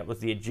was the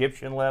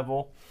Egyptian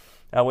level,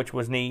 which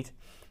was neat.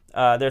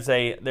 There's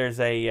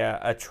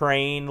a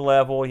train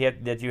level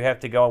that you have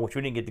to go on, which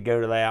we didn't get to go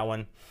to that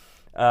one.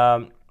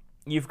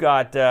 You've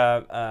got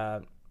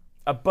a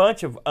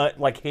bunch of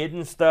like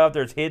hidden stuff.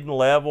 There's hidden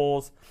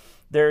levels.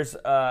 There's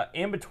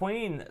in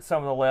between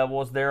some of the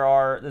levels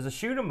there's a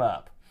shoot 'em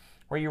up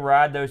where you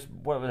ride those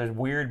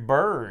weird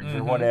birds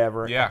or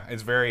whatever. Yeah,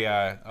 it's very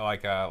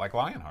like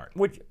Lionheart.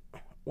 Which,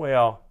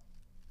 well,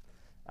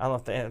 I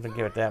don't have to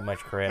give it that much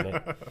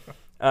credit.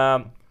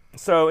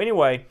 So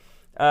anyway,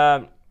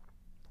 the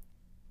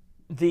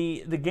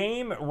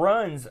game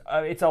runs.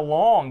 It's a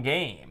long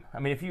game. I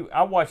mean,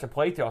 I watched the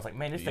playthrough, I was like,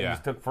 man, this thing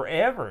just took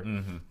forever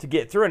to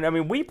get through. And I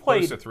mean, we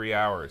played close to 3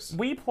 hours.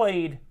 We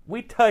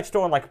touched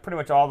on like pretty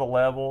much all the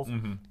levels,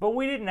 but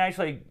we didn't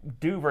actually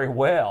do very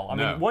well. I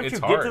mean, once you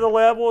get to the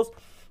levels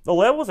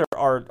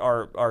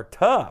are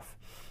tough.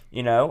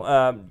 You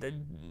know,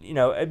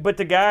 but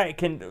the guy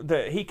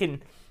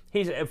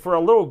he's for a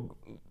little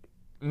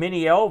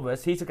mini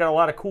Elvis. He's got a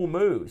lot of cool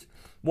moves.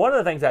 One of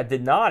the things I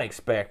did not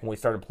expect when we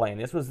started playing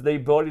this was the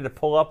ability to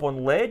pull up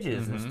on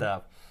ledges and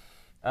stuff.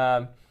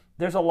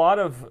 There's a lot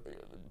of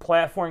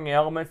platforming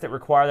elements that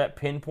require that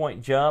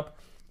pinpoint jump.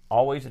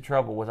 Always the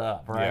trouble with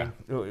up, right?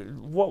 Yeah.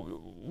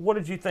 What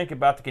did you think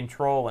about the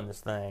control in this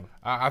thing?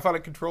 I thought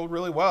it controlled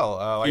really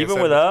well.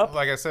 Even with up?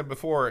 Like I said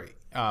before,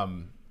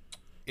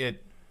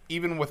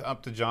 even with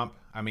up to jump,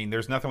 I mean,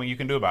 there's nothing you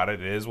can do about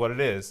it. It is what it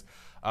is.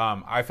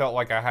 I felt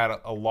like I had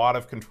a lot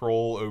of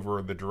control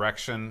over the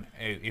direction.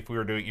 If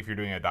you're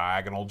doing a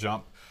diagonal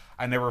jump,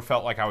 I never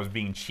felt like I was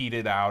being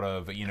cheated out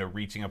of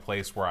reaching a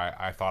place where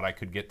I thought I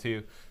could get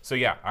to. So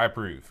yeah, I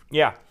approve.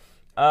 Yeah,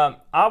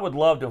 I would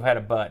love to have had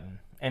a button,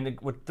 and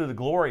through the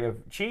glory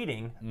of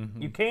cheating,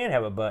 you can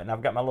have a button.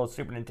 I've got my little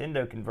Super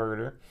Nintendo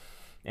converter,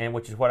 and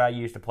which is what I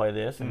use to play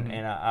this, and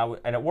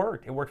it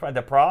worked. It worked fine.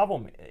 The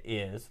problem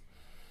is.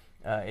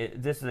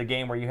 This is a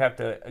game where you have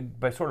to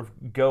sort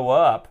of go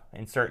up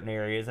in certain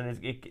areas, and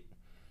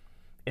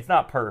it's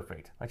not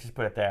perfect. Let's just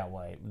put it that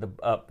way.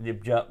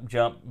 The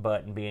jump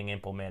button being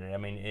implemented, I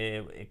mean,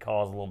 it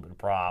caused a little bit of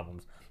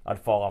problems. I'd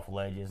fall off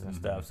ledges and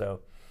stuff. So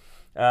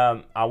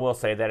I will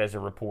say that as a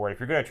report. If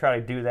you're going to try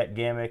to do that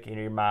gimmick,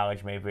 your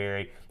mileage may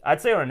vary.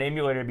 I'd say on an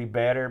emulator it'd be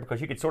better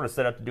because you could sort of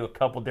set up to do a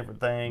couple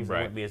different things. Right.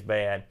 It wouldn't be as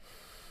bad.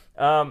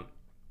 Now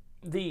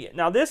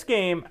this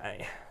game.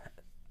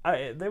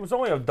 There was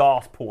only a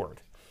DOS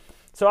port.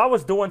 So I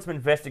was doing some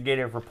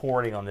investigative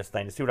reporting on this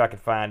thing to see what I could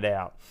find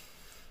out.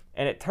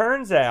 And it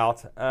turns out,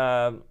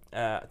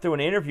 through an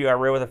interview I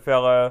read with a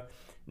fellow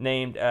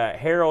named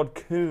Harold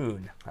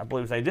Kuhn, I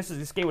believe his name.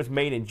 This game was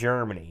made in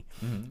Germany.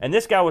 And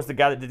this guy was the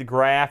guy that did the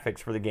graphics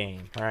for the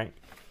game, right?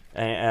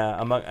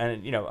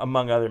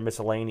 Among other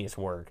miscellaneous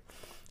work.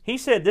 He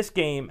said this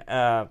game,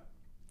 there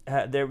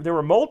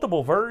were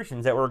multiple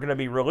versions that were going to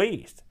be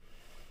released.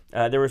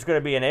 There was going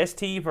to be an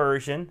ST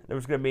version. There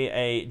was going to be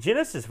a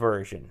Genesis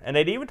version. And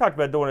they'd even talked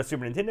about doing a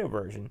Super Nintendo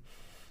version.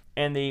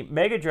 And the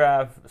Mega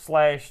Drive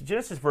 /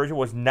 Genesis version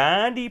was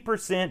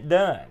 90%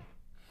 done.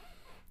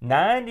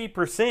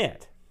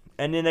 90%.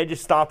 And then they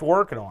just stopped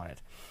working on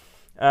it.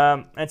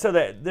 And so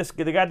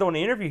the guy doing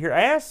the interview here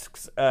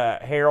asks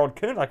Harold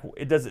Kuhn, like,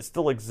 does it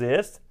still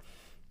exist?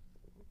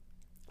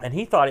 And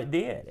he thought it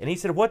did. And he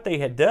said what they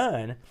had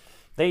done,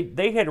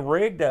 they had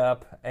rigged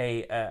up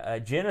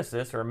a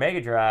Genesis or a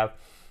Mega Drive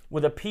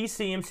with a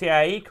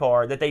PCMCIe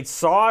card that they'd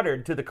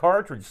soldered to the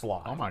cartridge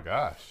slot. Oh my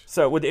gosh!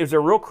 So it was a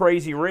real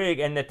crazy rig,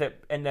 and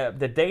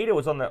the data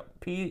was on the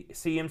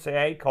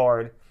PCMCIe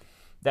card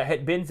that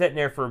had been sitting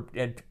there for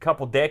a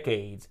couple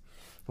decades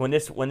when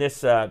this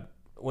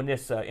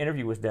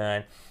interview was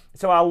done.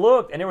 So I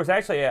looked, and there was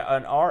actually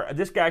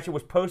this guy actually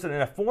was posting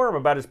in a forum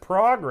about his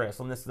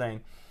progress on this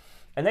thing,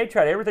 and they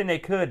tried everything they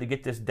could to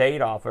get this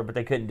date off her, but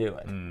they couldn't do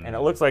it. And it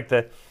looks like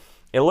the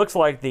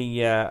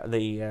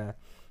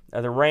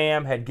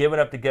RAM had given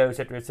up the ghost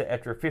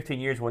after 15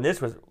 years when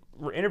this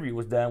interview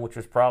was done, which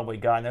was probably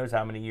God knows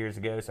how many years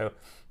ago. So,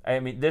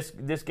 I mean,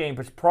 this game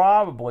was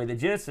probably, the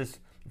Genesis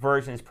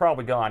version is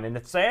probably gone. And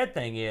the sad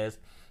thing is,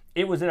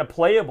 it was in a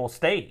playable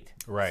state.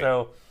 Right.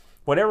 So,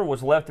 whatever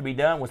was left to be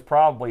done was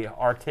probably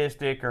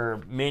artistic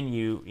or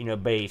menu,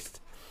 based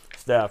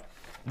stuff.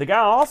 The guy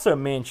also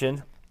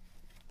mentioned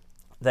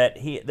that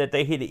he had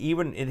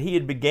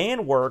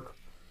began work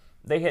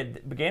on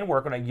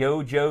a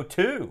Yojo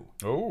 2.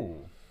 Oh.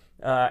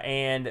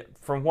 And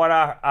from what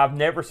I've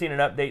never seen an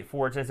update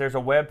for it, since there's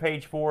a web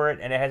page for it,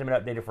 and it hasn't been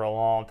updated for a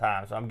long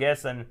time. So I'm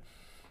guessing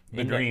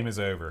the dream is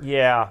over.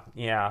 Yeah.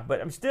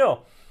 But I'm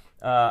still,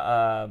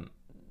 I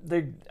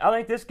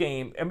think this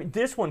game. I mean,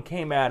 this one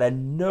came out of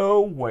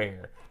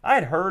nowhere. I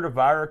had heard of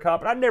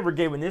Virocop, but I'd never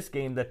given this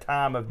game the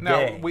time of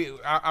day. Now,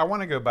 I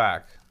want to go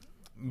back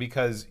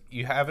because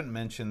you haven't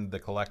mentioned the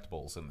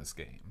collectibles in this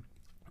game.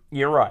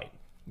 You're right.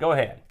 Go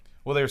ahead.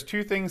 Well, there's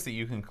two things that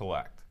you can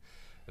collect.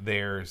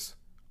 There's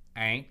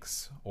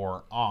Anks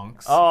or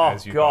Onks,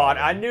 as you call God,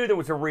 them. I knew there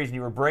was a reason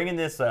you were bringing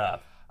this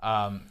up.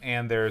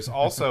 And there's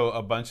also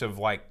a bunch of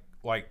like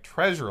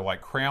treasure,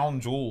 like crown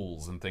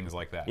jewels and things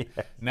like that.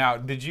 Yes. Now,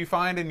 did you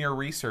find in your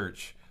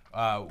research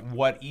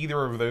what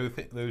either of those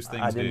things do?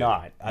 I did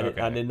not.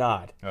 I did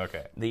not.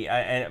 Okay.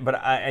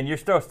 And you're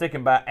still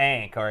sticking by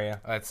Ank, are you?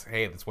 That's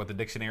what the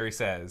dictionary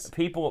says.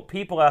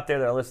 People out there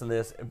that are listening to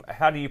this,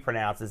 how do you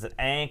pronounce it? Is it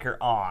Ank or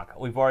Onk?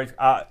 We've already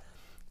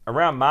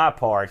around my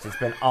parts, it's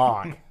been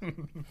Ankh.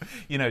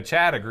 You know,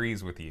 Chad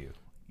agrees with you.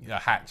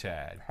 Hat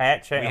Chad.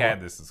 Hat Chad. We had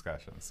this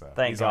discussion, so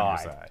Thank he's God.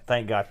 on your side.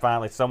 Thank God.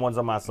 Finally, someone's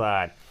on my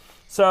side.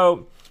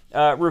 So,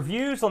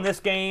 reviews on this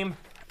game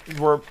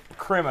were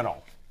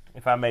criminal,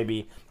 if I may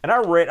be. And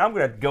I'm going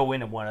to go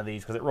into one of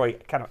these because it really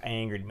kind of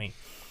angered me.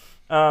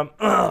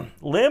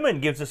 Lemon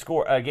gives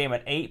a game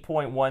an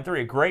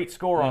 8.13, a great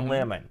score on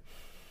Lemon.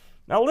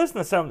 Now listen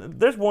to some.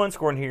 There's one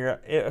score in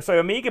here. So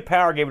Amiga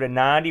Power gave it a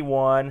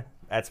 91.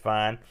 That's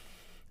fine.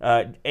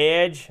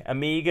 Edge,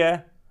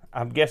 Amiga,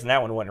 I'm guessing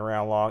that one wasn't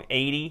around long.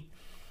 80.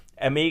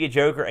 Amiga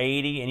Joker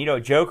 80, and you know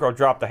Joker will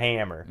drop the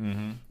hammer.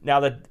 Now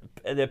the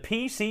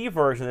PC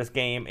version of this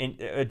game in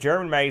a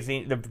German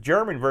magazine, the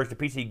German version of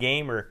PC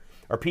Gamer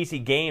or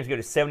PC Games go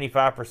to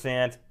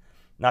 75%.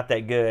 Not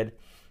that good.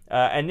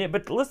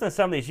 But listen to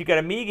some of these. You got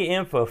Amiga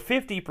Info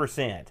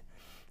 50%.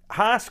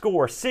 High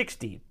Score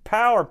 60.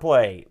 Power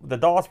Play, the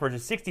DOS version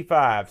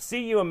 65.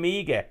 CU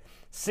Amiga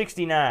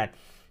 69.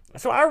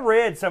 So I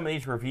read some of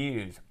these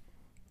reviews,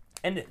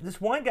 and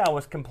this one guy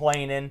was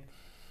complaining.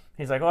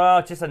 He's like, well,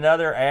 it's just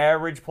another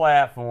average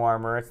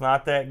platformer. It's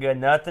not that good.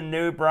 Nothing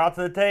new brought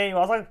to the table.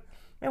 I was like,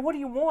 man, what do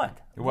you want?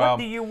 Well, what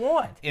do you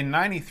want? In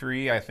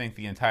 '93, I think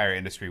the entire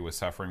industry was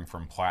suffering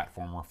from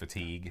platformer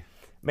fatigue.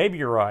 Maybe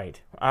you're right.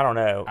 I don't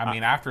know. I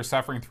mean, after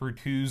suffering through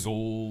two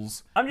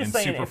Zools I'm just and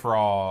saying, Super if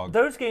Frog,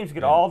 those games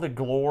get all the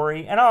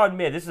glory, and I'll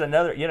admit this is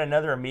yet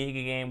another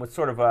Amiga game with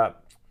sort of a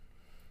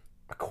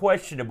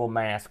questionable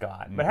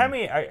mascot. But how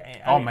many?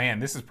 I mean, man,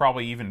 this is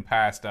probably even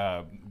past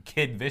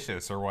Kid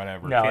Vicious or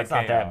whatever. no, Kid it's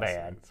not that Chaos.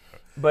 bad.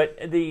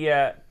 But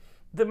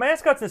the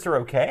mascots in this are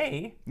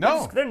okay.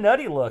 No. They're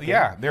nutty looking.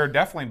 Yeah, they're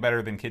definitely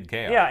better than Kid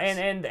Chaos. Yeah,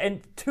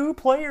 and two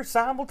players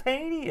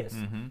simultaneous.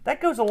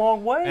 That goes a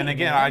long way. And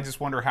again, man. I just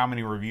wonder how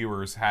many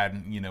reviewers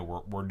had,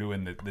 were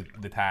doing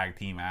the tag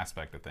team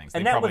aspect of things. They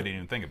And that probably was- didn't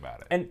even think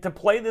about it. And to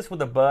play this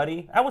with a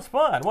buddy, that was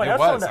fun. Wait, It that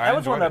was. One I of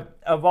enjoyed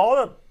of all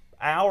the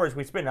hours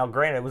we spent. Now,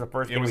 granted, it was the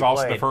first It game was we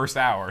also played. the first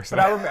hour. So.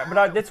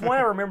 But that's one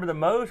I remember the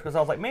most because I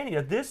was like, man,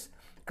 this.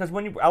 Because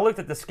I looked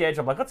at the schedule,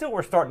 I'm like, let's see what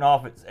we're starting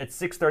off at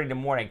 6:30 in the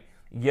morning.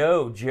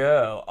 Yo,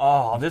 Joe,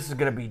 oh, this is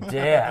gonna be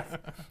death.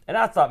 And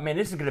I thought, man,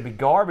 this is gonna be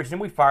garbage. Then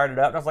we fired it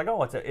up, and I was like,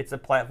 oh, it's a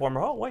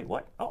platformer. Oh, wait,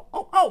 what?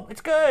 Oh,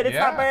 it's good. It's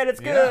not bad. It's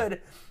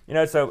good.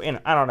 So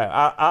I don't know.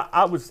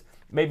 I was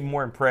maybe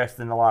more impressed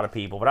than a lot of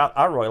people, but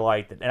I really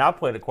liked it, and I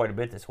played it quite a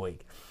bit this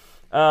week.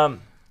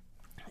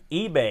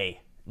 eBay,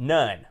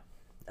 none.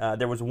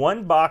 There was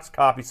one box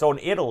copy sold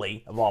in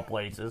Italy, of all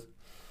places,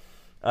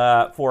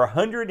 for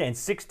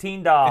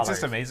 $116. It's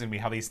just amazing to me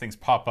how these things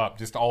pop up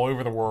just all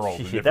over the world.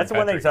 in different That's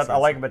one thing countries. I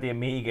like about the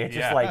Amiga. It's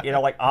just Yeah. like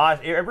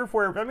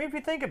everywhere. I mean, if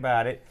you think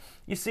about it,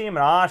 you see them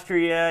in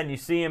Austria and you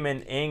see them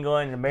in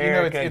England,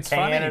 America, it's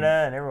Canada, funny.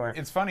 and everywhere.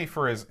 It's funny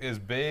for as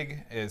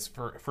big as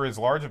for as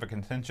large of a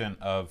contingent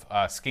of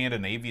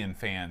Scandinavian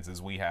fans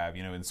as we have,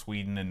 in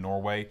Sweden and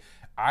Norway.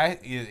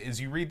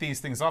 As you read these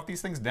things off,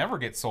 these things never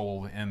get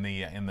sold in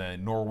the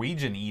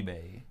Norwegian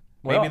eBay.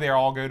 Well, Maybe they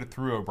all go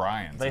through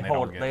O'Brien's. they and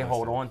hold- don't get they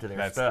hold listed. on to their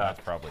That's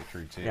stuff. probably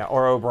true too. Yeah,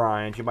 or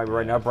O'Brien's. You might be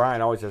right. Now,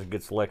 O'Brien always has a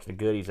good selection of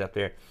goodies up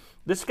there.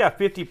 This has got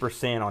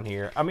 50% on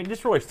here. I mean,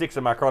 this really sticks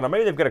in my craw. Now,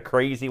 maybe they've got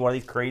one of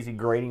these crazy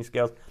grading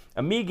scales.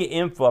 Amiga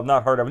Info, I've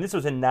not heard of, and this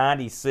was in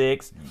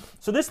 '96.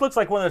 So this looks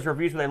like one of those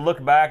reviews where they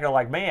look back and they're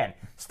like, man,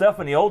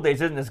 stuff in the old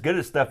days isn't as good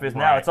as stuff is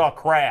now. Right. It's all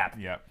crap.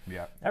 Yep.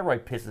 That really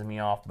pisses me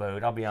off,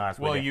 Bode. I'll be honest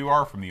Well, with you. you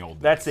are from the old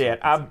days. That's it.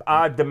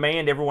 I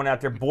demand everyone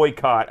out there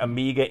boycott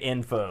Amiga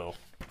Info.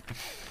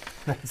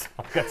 That's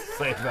all I got to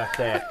say about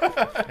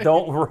that.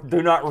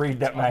 Do not read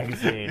that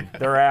magazine.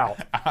 They're out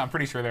I'm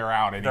pretty sure they're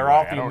out anyway. They're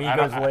off the I don't-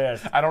 Amigos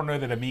list. I don't know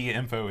that Amiga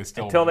Info is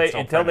still until they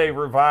printed.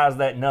 revise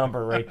that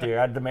number right there.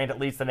 I demand at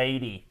least an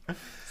 80.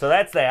 So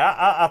that's that.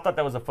 I thought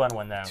that was a fun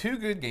one though. Two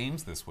good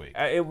games this week.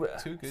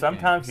 Two good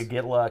Sometimes games. you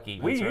get lucky.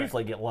 We That's right.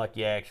 usually get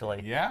lucky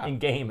actually. Yeah. In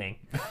gaming.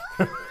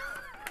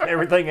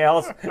 Everything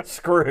else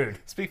screwed.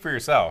 Speak for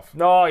yourself.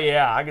 Oh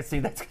yeah, I can see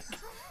that.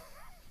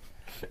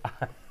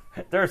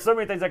 There are so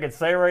many things I could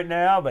say right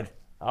now, but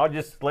I'll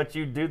just let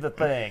you do the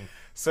thing.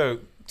 So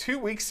 2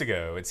 weeks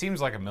ago, it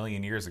seems like a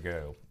million years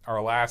ago,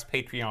 our last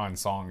Patreon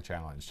song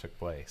challenge took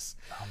place.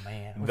 Oh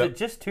man, was The- it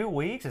just 2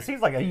 weeks? It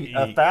seems like a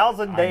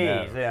 1,000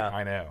 days. I know, Yeah.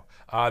 I know.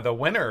 The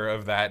winner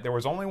of that, there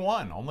was only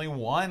one. Only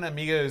one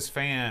Amigos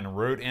fan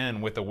wrote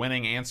in with the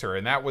winning answer,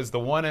 and that was the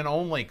one and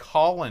only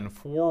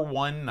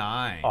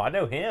Colin419. Oh, I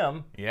know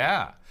him.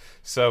 Yeah.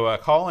 So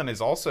Colin is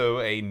also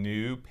a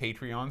new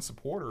Patreon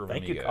supporter of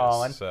Thank Amigos. you,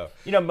 Colin. So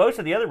Most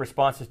of the other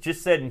responses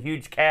just said in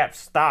huge caps,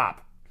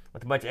 "Stop,"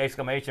 with a bunch of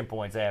exclamation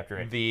points after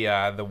it.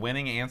 the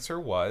winning answer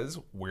was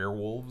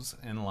Werewolves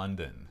in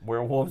London.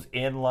 Werewolves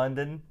in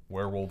London.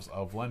 Werewolves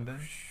of London.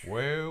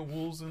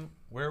 Werewolves of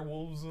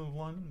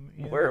London.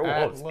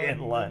 Werewolves at in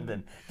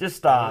London. Just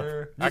stop.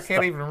 I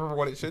can't even remember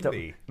what it should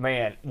be.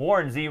 Man,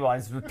 Warren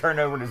Zevon's turned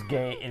over in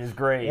his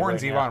grave. Warren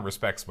right now. Zevon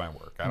respects my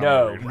work. I don't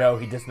know. No,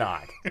 he does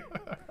not.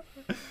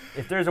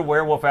 If there's a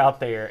werewolf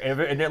out there,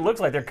 and it looks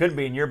like there could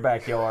be in your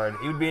backyard,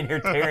 he would be in here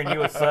tearing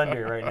you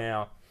asunder right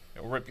now.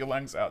 It'll rip your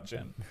lungs out,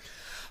 Jen.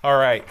 All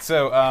right,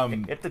 so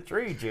Hit the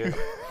tree, Jim.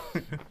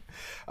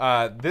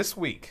 this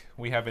week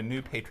we have a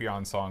new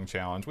Patreon song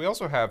challenge. We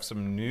also have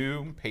some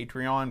new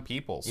Patreon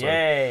people. So,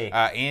 Yay!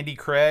 Andy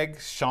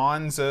Craig,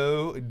 Sean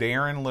Zoe,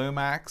 Darren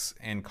Lomax,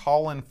 and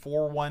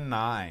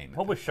Colin419.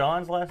 What was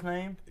Sean's last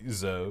name?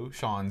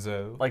 Sean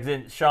Zoe. Like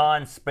then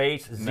Sean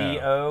space No,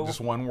 Z-O? just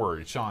one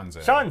word, Sean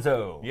Zoe.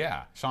 Shanzo.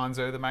 Yeah, Sean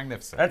Zoe the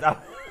Magnificent.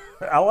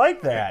 I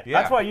like that.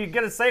 Yeah. That's why you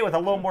got to say it with a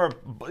little more,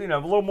 a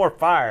little more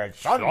fire.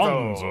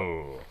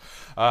 Shanzo.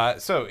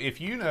 So if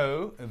you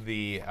know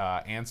the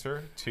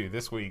answer to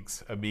this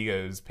week's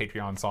Amigos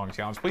Patreon Song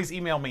Challenge, please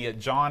email me at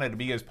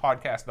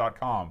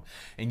john@amigospodcast.com,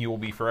 and you will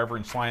be forever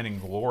enshrined in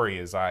glory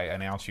as I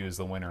announce you as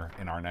the winner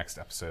in our next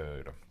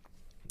episode.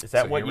 Is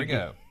that So what here you we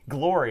go.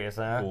 Glorious,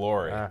 huh?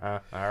 Glory. Uh-huh.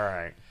 All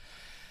right.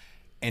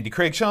 Andy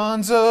Craig,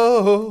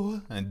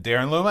 Shanzo, and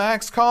Darren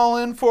Lomax,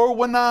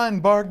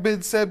 Colin419, Bark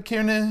Bid, Seb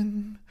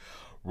Kiernan,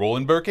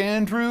 Roland Burke,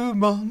 Andrew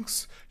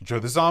Monks, Joe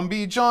the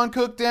Zombie, John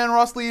Cook, Dan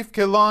Ross Leaf,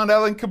 Killand,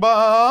 Alan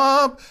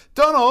Kebab,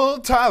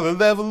 Donald, Tyler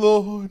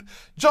Levelord,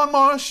 John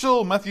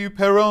Marshall, Matthew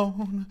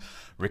Perron,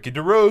 Ricky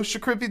DeRoche, a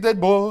Crimpy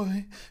Dead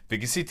Boy,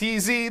 Vicky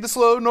CTZ, The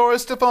Slow,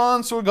 Norris,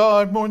 Stefan,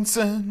 Sorgard,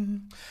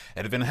 Mortensen,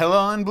 Edvin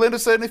Helen,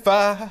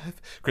 Blender75,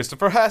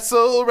 Christopher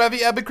Hassel,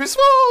 Ravi Abbott, Chris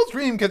Walls,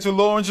 Dreamcatcher,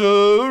 Lauren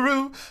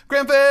Giroux,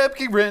 Graham Feb,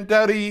 King Brent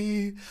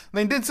Dowdy,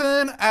 Lane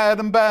Dinson,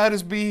 Adam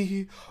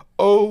Battersby,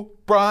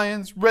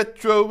 O'Brien's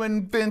Retro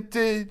and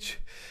Vintage,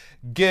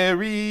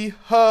 Gary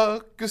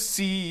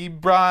Huckasey,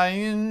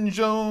 Brian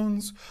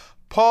Jones,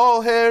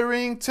 Paul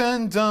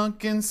Harrington,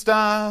 Duncan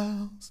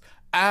Styles,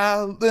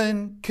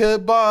 Alan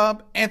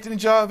Kebab, Anthony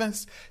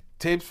Jarvis,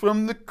 Tapes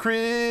from the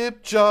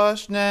Crypt,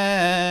 Josh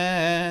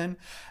Nan,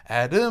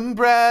 Adam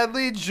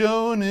Bradley,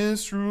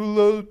 Jonas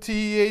Rulo,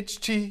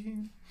 THT,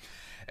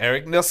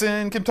 Eric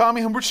Nelson, Kim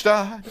Tommy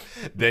Humberstadt,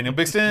 Daniel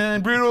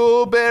Bixton,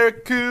 Brutal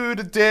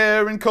Barracuda,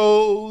 Darren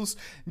Coles,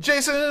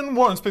 Jason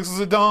Warren's Pixels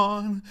of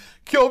Dawn,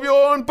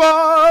 Kjolbjorn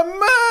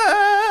Barman.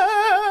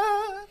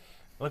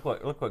 Look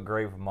what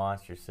Grave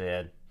Monster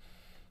said.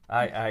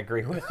 I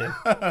agree with him.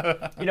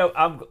 But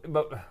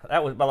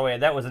that was, by the way,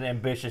 that was an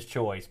ambitious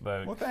choice,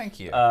 Bo. Well, thank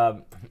you.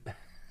 That's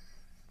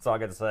all I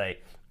got to say.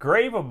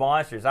 Grave of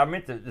Monsters. I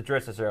meant to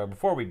address this earlier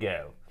before we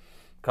go,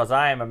 because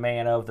I am a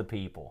man of the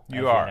people.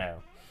 You are.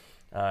 Know.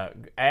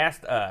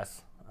 Asked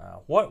us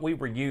what we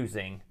were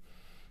using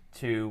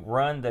to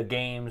run the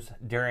games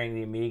during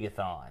the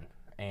Amigathon,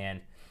 and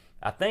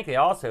I think they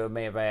also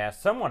may have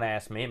asked, someone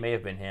asked me, it may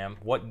have been him,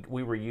 what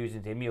we were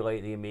using to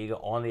emulate the Amiga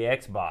on the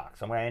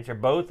Xbox. I'm going to answer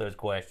both those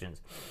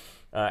questions.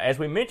 As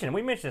we mentioned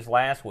this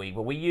last week,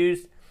 but we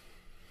used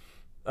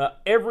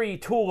every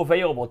tool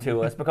available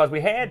to us because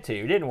we had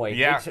to, didn't we?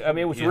 Yeah.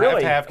 It was You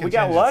really, have to have we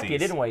got lucky, contingencies.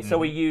 didn't we? So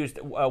we used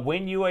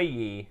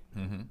WinUAE,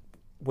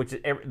 which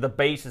is the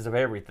basis of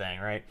everything,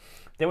 right?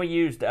 Then we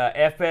used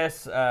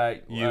FS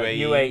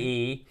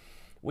UAE.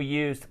 We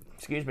used,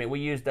 we used we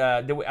used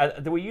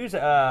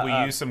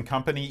some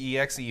company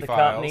exe the files.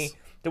 company.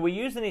 Did we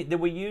use the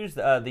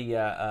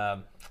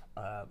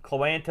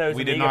Cloantos?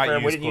 We did not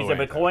use We didn't use it,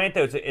 but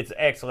Cloantos, it's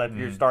excellent if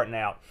you're starting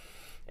out.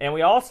 And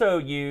we also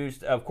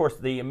used, of course,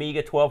 the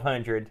Amiga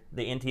 1200,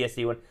 the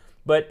NTSC one.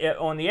 But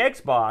on the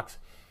Xbox,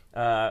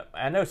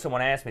 I know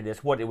someone asked me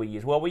this. What did we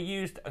use? Well, we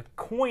used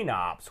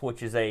CoinOps,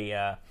 which is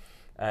a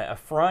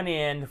front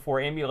end for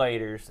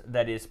emulators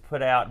that is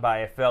put out by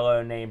a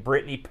fellow named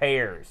Brittany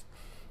Pears.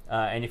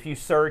 And if you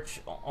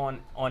search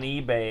on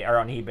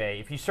eBay,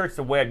 if you search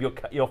the web,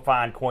 you'll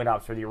find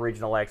CoinOps for the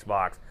original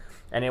Xbox,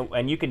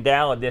 and you can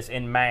download this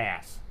en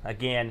masse.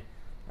 Again,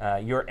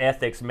 your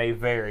ethics may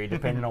vary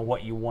depending on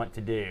what you want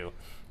to do,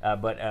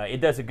 but it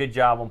does a good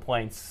job on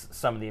playing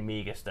some of the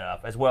Amiga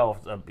stuff as well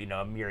as a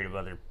myriad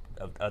of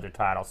other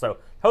titles. So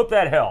hope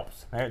that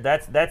helps.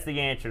 That's the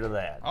answer to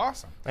that.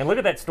 Awesome. And look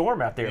at that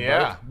storm out there,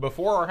 Yeah.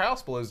 Before our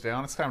house blows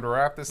down, it's time to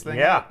wrap this thing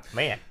Yeah, up.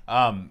 man.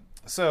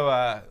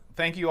 So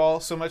thank you all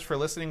so much for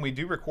listening. We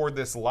do record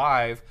this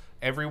live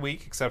every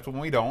week, except when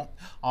we don't,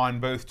 on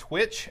both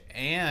Twitch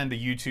and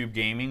YouTube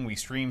Gaming. We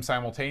stream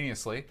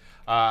simultaneously.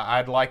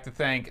 I'd like to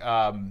thank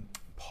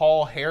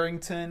Paul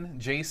Harrington,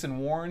 Jason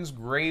Warrens,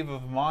 Grave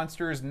of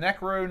Monsters,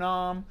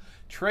 Necronom,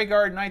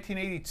 Tregard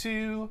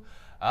 1982,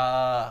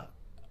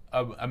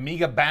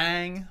 Amiga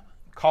Bang,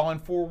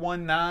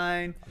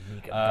 Colin419.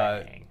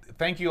 Bang.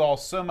 Thank you all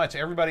so much.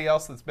 Everybody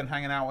else that's been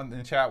hanging out in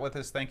the chat with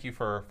us, thank you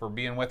for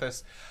being with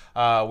us.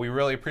 We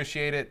really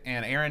appreciate it.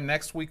 And Aaron,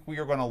 next week we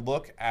are going to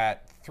look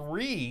at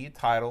 3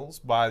 titles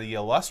by the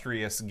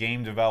illustrious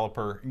game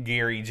developer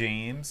Gary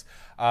James.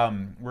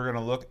 We're going to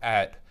look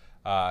at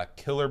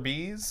Killer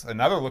Bees,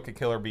 another look at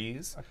Killer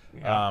Bees.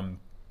 Yeah.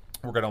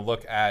 We're going to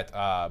look at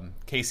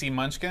Casey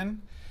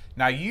Munchkin.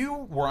 Now,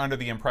 you were under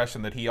the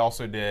impression that he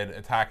also did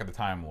Attack of the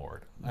Time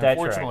Lord. That's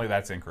Unfortunately, right.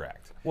 that's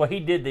incorrect. Well, he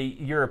did the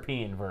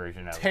European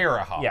version of it.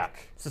 Terrahawk. Yeah,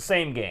 it's the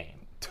same game.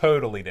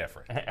 Totally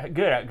different.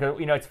 Good.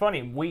 It's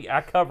funny. I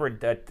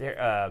covered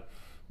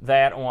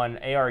that on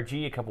ARG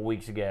a couple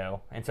weeks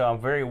ago, and so I'm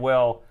very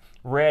well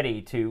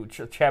ready to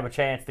have a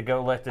chance to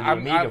go left to the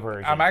Amiga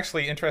version. I'm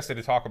actually interested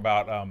to talk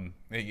about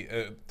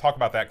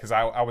that because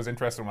I was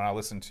interested when I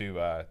listened to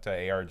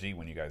ARG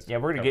when you guys. Yeah,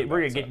 we're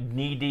gonna get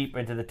knee deep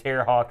into the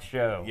Terrahawk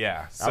show.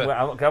 Yeah,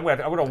 I'm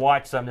gonna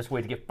watch some this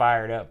week to get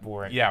fired up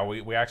for it. Yeah,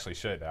 we actually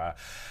should.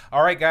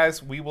 All right,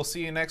 guys, we will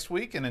see you next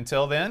week, and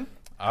until then,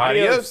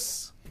 Adios.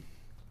 adios.